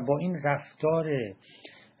و با این رفتار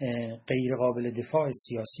غیر قابل دفاع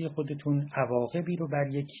سیاسی خودتون عواقبی رو بر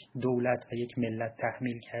یک دولت و یک ملت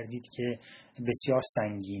تحمیل کردید که بسیار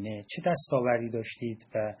سنگینه. چه دستاوردی داشتید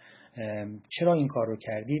و چرا این کار رو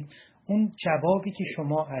کردید؟ اون جوابی که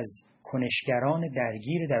شما از کنشگران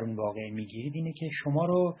درگیر در اون واقعه میگیرید اینه که شما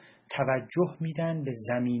رو توجه میدن به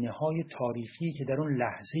زمینه‌های تاریخی که در اون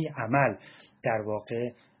لحظه عمل در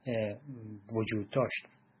واقع وجود داشت.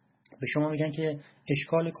 به شما میگن که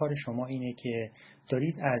اشکال کار شما اینه که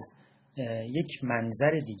دارید از یک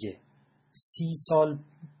منظر دیگه 30 سال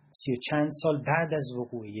 30 و چند سال بعد از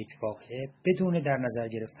وقوع یک واقعه بدون در نظر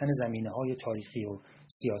گرفتن زمینه‌های تاریخی و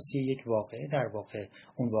سیاسی یک واقعه در واقع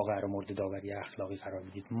اون واقعه رو مورد داوری اخلاقی قرار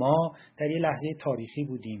میدید. ما در یه لحظه تاریخی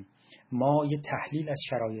بودیم، ما یه تحلیل از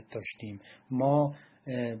شرایط داشتیم، ما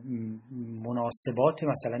مناسبات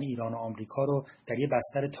مثلا ایران و آمریکا رو در یه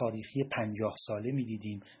بستر تاریخی 50 ساله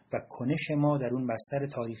می‌دیدیم و کنش ما در اون بستر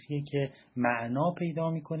تاریخی که معنا پیدا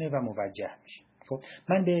میکنه و موجه میشه. خب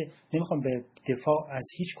من نمیخوام به دفاع از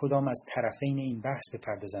هیچ کدام از طرفین این بحث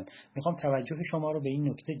بپردازم. میخوام توجه شما رو به این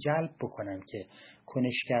نکته جلب بکنم که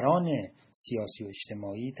کنشگران سیاسی و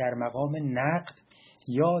اجتماعی در مقام نقد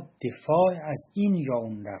یا دفاع از این یا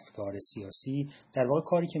اون رفتار سیاسی در واقع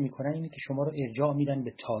کاری که میکنن اینه که شما رو ارجاع میدن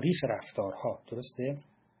به تاریخ رفتارها. درسته؟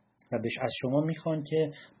 و از شما میخوان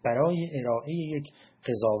که برای ارائه یک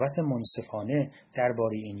قضاوت منصفانه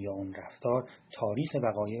درباره این یا اون رفتار تاریخ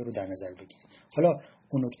وقایع رو در نظر بگیرید. حالا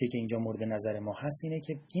اون نکته که اینجا مورد نظر ما هست اینه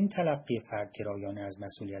که این تلقی فردگرایانه از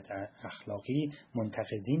مسئولیت اخلاقی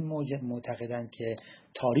منتقدین معتقدند که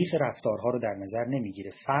تاریخ رفتارها رو در نظر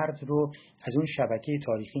نمیگیره، فرد رو از اون شبکه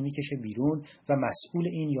تاریخی میکشه بیرون و مسئول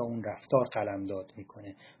این یا اون رفتار قلمداد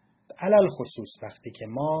میکنه. علل خصوص وقتی که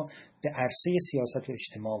ما به عرصه سیاست و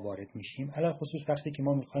اجتماع وارد میشیم، علل خصوص وقتی که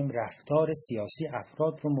ما میخوایم رفتار سیاسی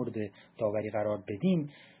افراد رو مورد داوری قرار بدیم،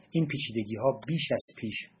 این پیچیدگی ها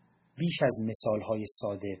بیش از مثال های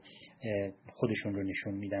ساده خودشون رو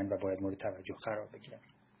نشون میدن و باید مورد توجه قرار بگیرن.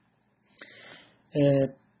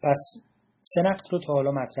 پس 3 نقد رو تا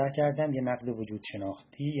حالا مطرح کردم: یه نقد وجود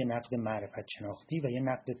شناختی، یه نقد معرفت شناختی و یه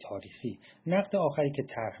نقد تاریخی. نقد آخری که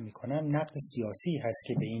طرح میکنم نقد سیاسی هست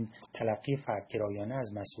که به این تلقی فردگرایانه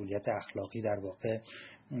از مسئولیت اخلاقی در واقع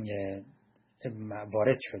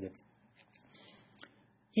وارد شده.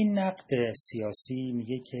 این نقد سیاسی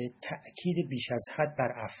میگه که تأکید بیش از حد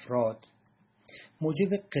بر افراد موجب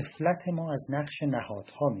غفلت ما از نقش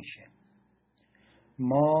نهادها میشه.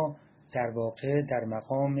 ما در واقع در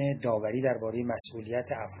مقام داوری درباره مسئولیت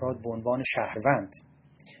افراد به عنوان شهروند،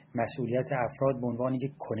 مسئولیت افراد به عنوان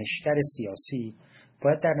یک کنشگر سیاسی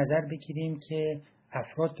باید در نظر بگیریم که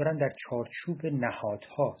افراد دارن در چارچوب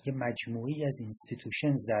نهادها، یه مجموعی از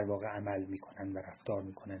اینستیتوشنز در واقع عمل میکنن و رفتار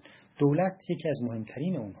میکنن. دولت یکی از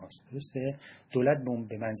مهمترین اونهاست. درسته؟ دولت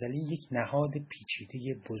به منزله یک نهاد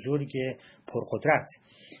پیچیده بزرگ پرقدرت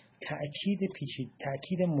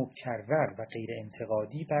تأکید مکرر و غیر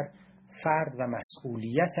انتقادی بر فرد و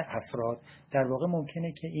مسئولیت افراد در واقع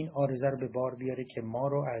ممکنه که این عارضه رو به بار بیاره که ما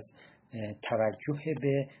رو از توجه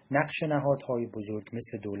به نقش نهادهای بزرگ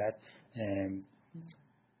مثل دولت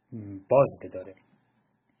باز بداره.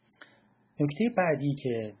 نکته بعدی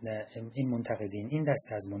که این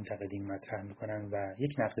دسته از منتقدین مطرح میکنن و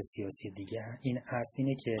یک نقد سیاسی دیگه این هست،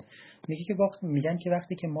 اینه که میگن که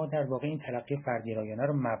وقتی که ما در واقع این تلقی فردگرایانه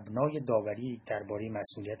رو مبنای داوری درباره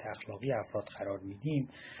مسئولیت اخلاقی افراد قرار میدیم،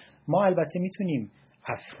 ما البته میتونیم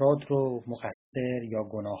افراد رو مقصر یا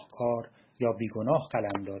گناهکار یا بیگناه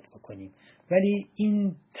قلمداد بکنیم، ولی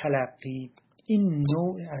این تلقی، این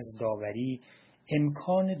نوع از داوری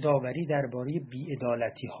امکان داوری درباره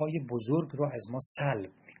بی‌عدالتی‌های بزرگ رو از ما سلب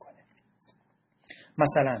میکنه.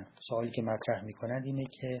 مثلا سوالی که مطرح میکنند اینه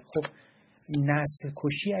که خب نسل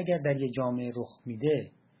کشی اگر در یک جامعه رخ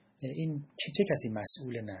میده، این چه کسی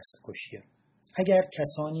مسئول نسل کشیه؟ اگر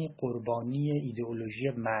کسانی قربانی ایدئولوژی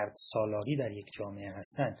مرد سالاری در یک جامعه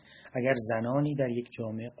هستند، اگر زنانی در یک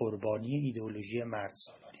جامعه قربانی ایدئولوژی مرد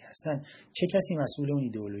سالاری هستند، چه کسی مسئول اون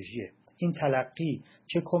ایدئولوژیه؟ این تلقی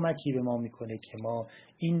چه کمکی به ما میکنه که ما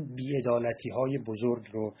این بی‌عدالتی‌های بزرگ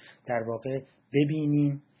رو در واقع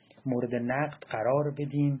ببینیم، مورد نقد قرار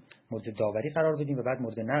بدیم، مورد داوری قرار بدیم و بعد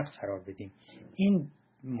مورد نقد قرار بدیم. این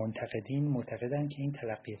منتقدین معتقدند که این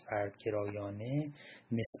تلقی فردگرایانه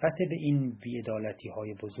نسبت به این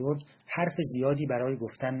بی‌عدالتی‌های بزرگ حرف زیادی برای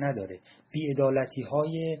گفتن نداره.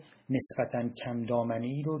 بی‌عدالتی‌های نسبتاً کم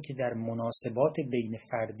دامنه‌ای رو که در مناسبات بین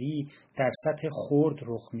فردی در سطح خرد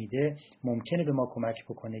رخ میده ممکنه به ما کمک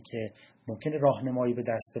بکنه، که ممکنه راهنمایی به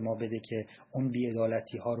دست ما بده که اون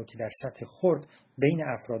بی‌عدالتی‌ها رو که در سطح خرد بین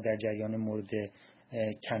افراد در جریان مورد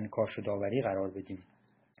کنکاش و داوری قرار بدیم.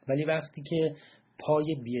 ولی وقتی که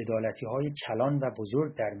پای بی‌عدالتی‌های کلان و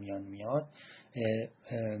بزرگ در میان میاد،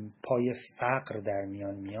 پای فقر در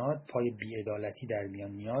میان میاد، پای بی‌عدالتی در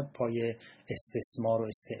میان میاد، پای استثمار و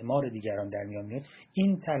استعمار دیگران در میان میاد،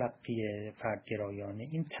 این تلقی فردگرایانه،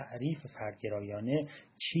 این تعریف فردگرایانه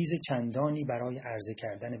چیز چندانی برای عرضه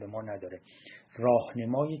کردن به ما نداره.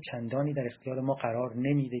 راهنمای چندانی در اختیار ما قرار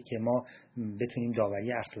نمیده که ما بتونیم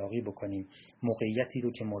داوری اخلاقی بکنیم موقعیتی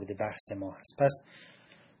رو که مورد بحث ما هست. پس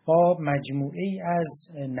با مجموعه‌ای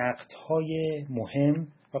از نقدهای مهم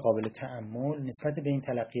و قابل تأمل نسبت به این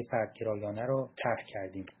تلقی فردگرایانه رو طرح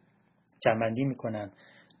کردیم. جمع‌بندی می‌کنم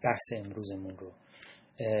بحث امروزمون رو.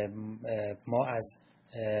 ما از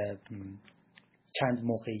چند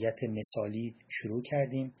موقعیت مثالی شروع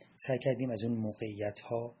کردیم، سعی کردیم از اون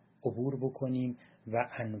موقعیت‌ها عبور بکنیم و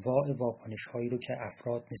انواع واکنش‌هایی رو که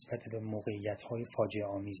افراد نسبت به موقعیت‌های فاجعه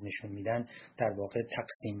آمیز نشون میدن در واقع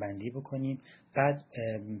تقسیم بندی بکنیم. بعد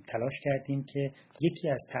تلاش کردیم که یکی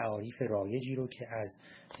از تعاریف رایجی رو که از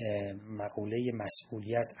مقوله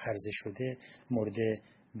مسئولیت عرضه شده مورد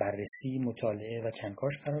بررسی، مطالعه و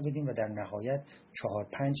کنکاش قرار بدیم و در نهایت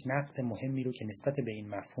 4-5 نقد مهمی رو که نسبت به این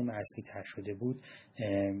مفهوم اصلی طرح شده بود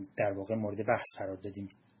در واقع مورد بحث قرار دادیم.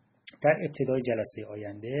 در ابتدای جلسه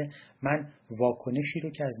آینده من واکنشی رو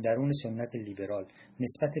که از درون سنت لیبرال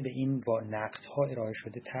نسبت به این نقدها ارائه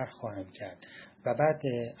شده طرح خواهم کرد و بعد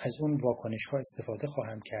از اون واکنش‌ها استفاده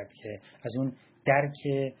خواهم کرد که از اون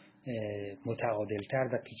درک متعادلتر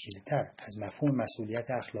و پیچیده‌تر از مفهوم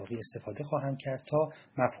مسئولیت اخلاقی استفاده خواهم کرد تا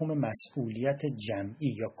مفهوم مسئولیت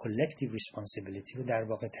جمعی یا collective responsibility رو در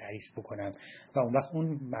واقع تعریف بکنم و اون وقت اون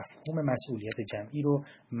مفهوم مسئولیت جمعی رو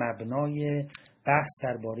مبنای بحث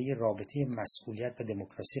درباره رابطه مسئولیت و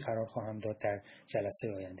دموکراسی قرار خواهم داد در جلسه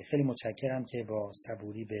آینده. خیلی متشکرم که با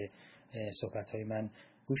صبوری به صحبت‌های من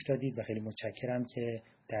گوش دادید و خیلی متشکرم که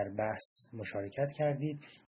در بحث مشارکت کردید.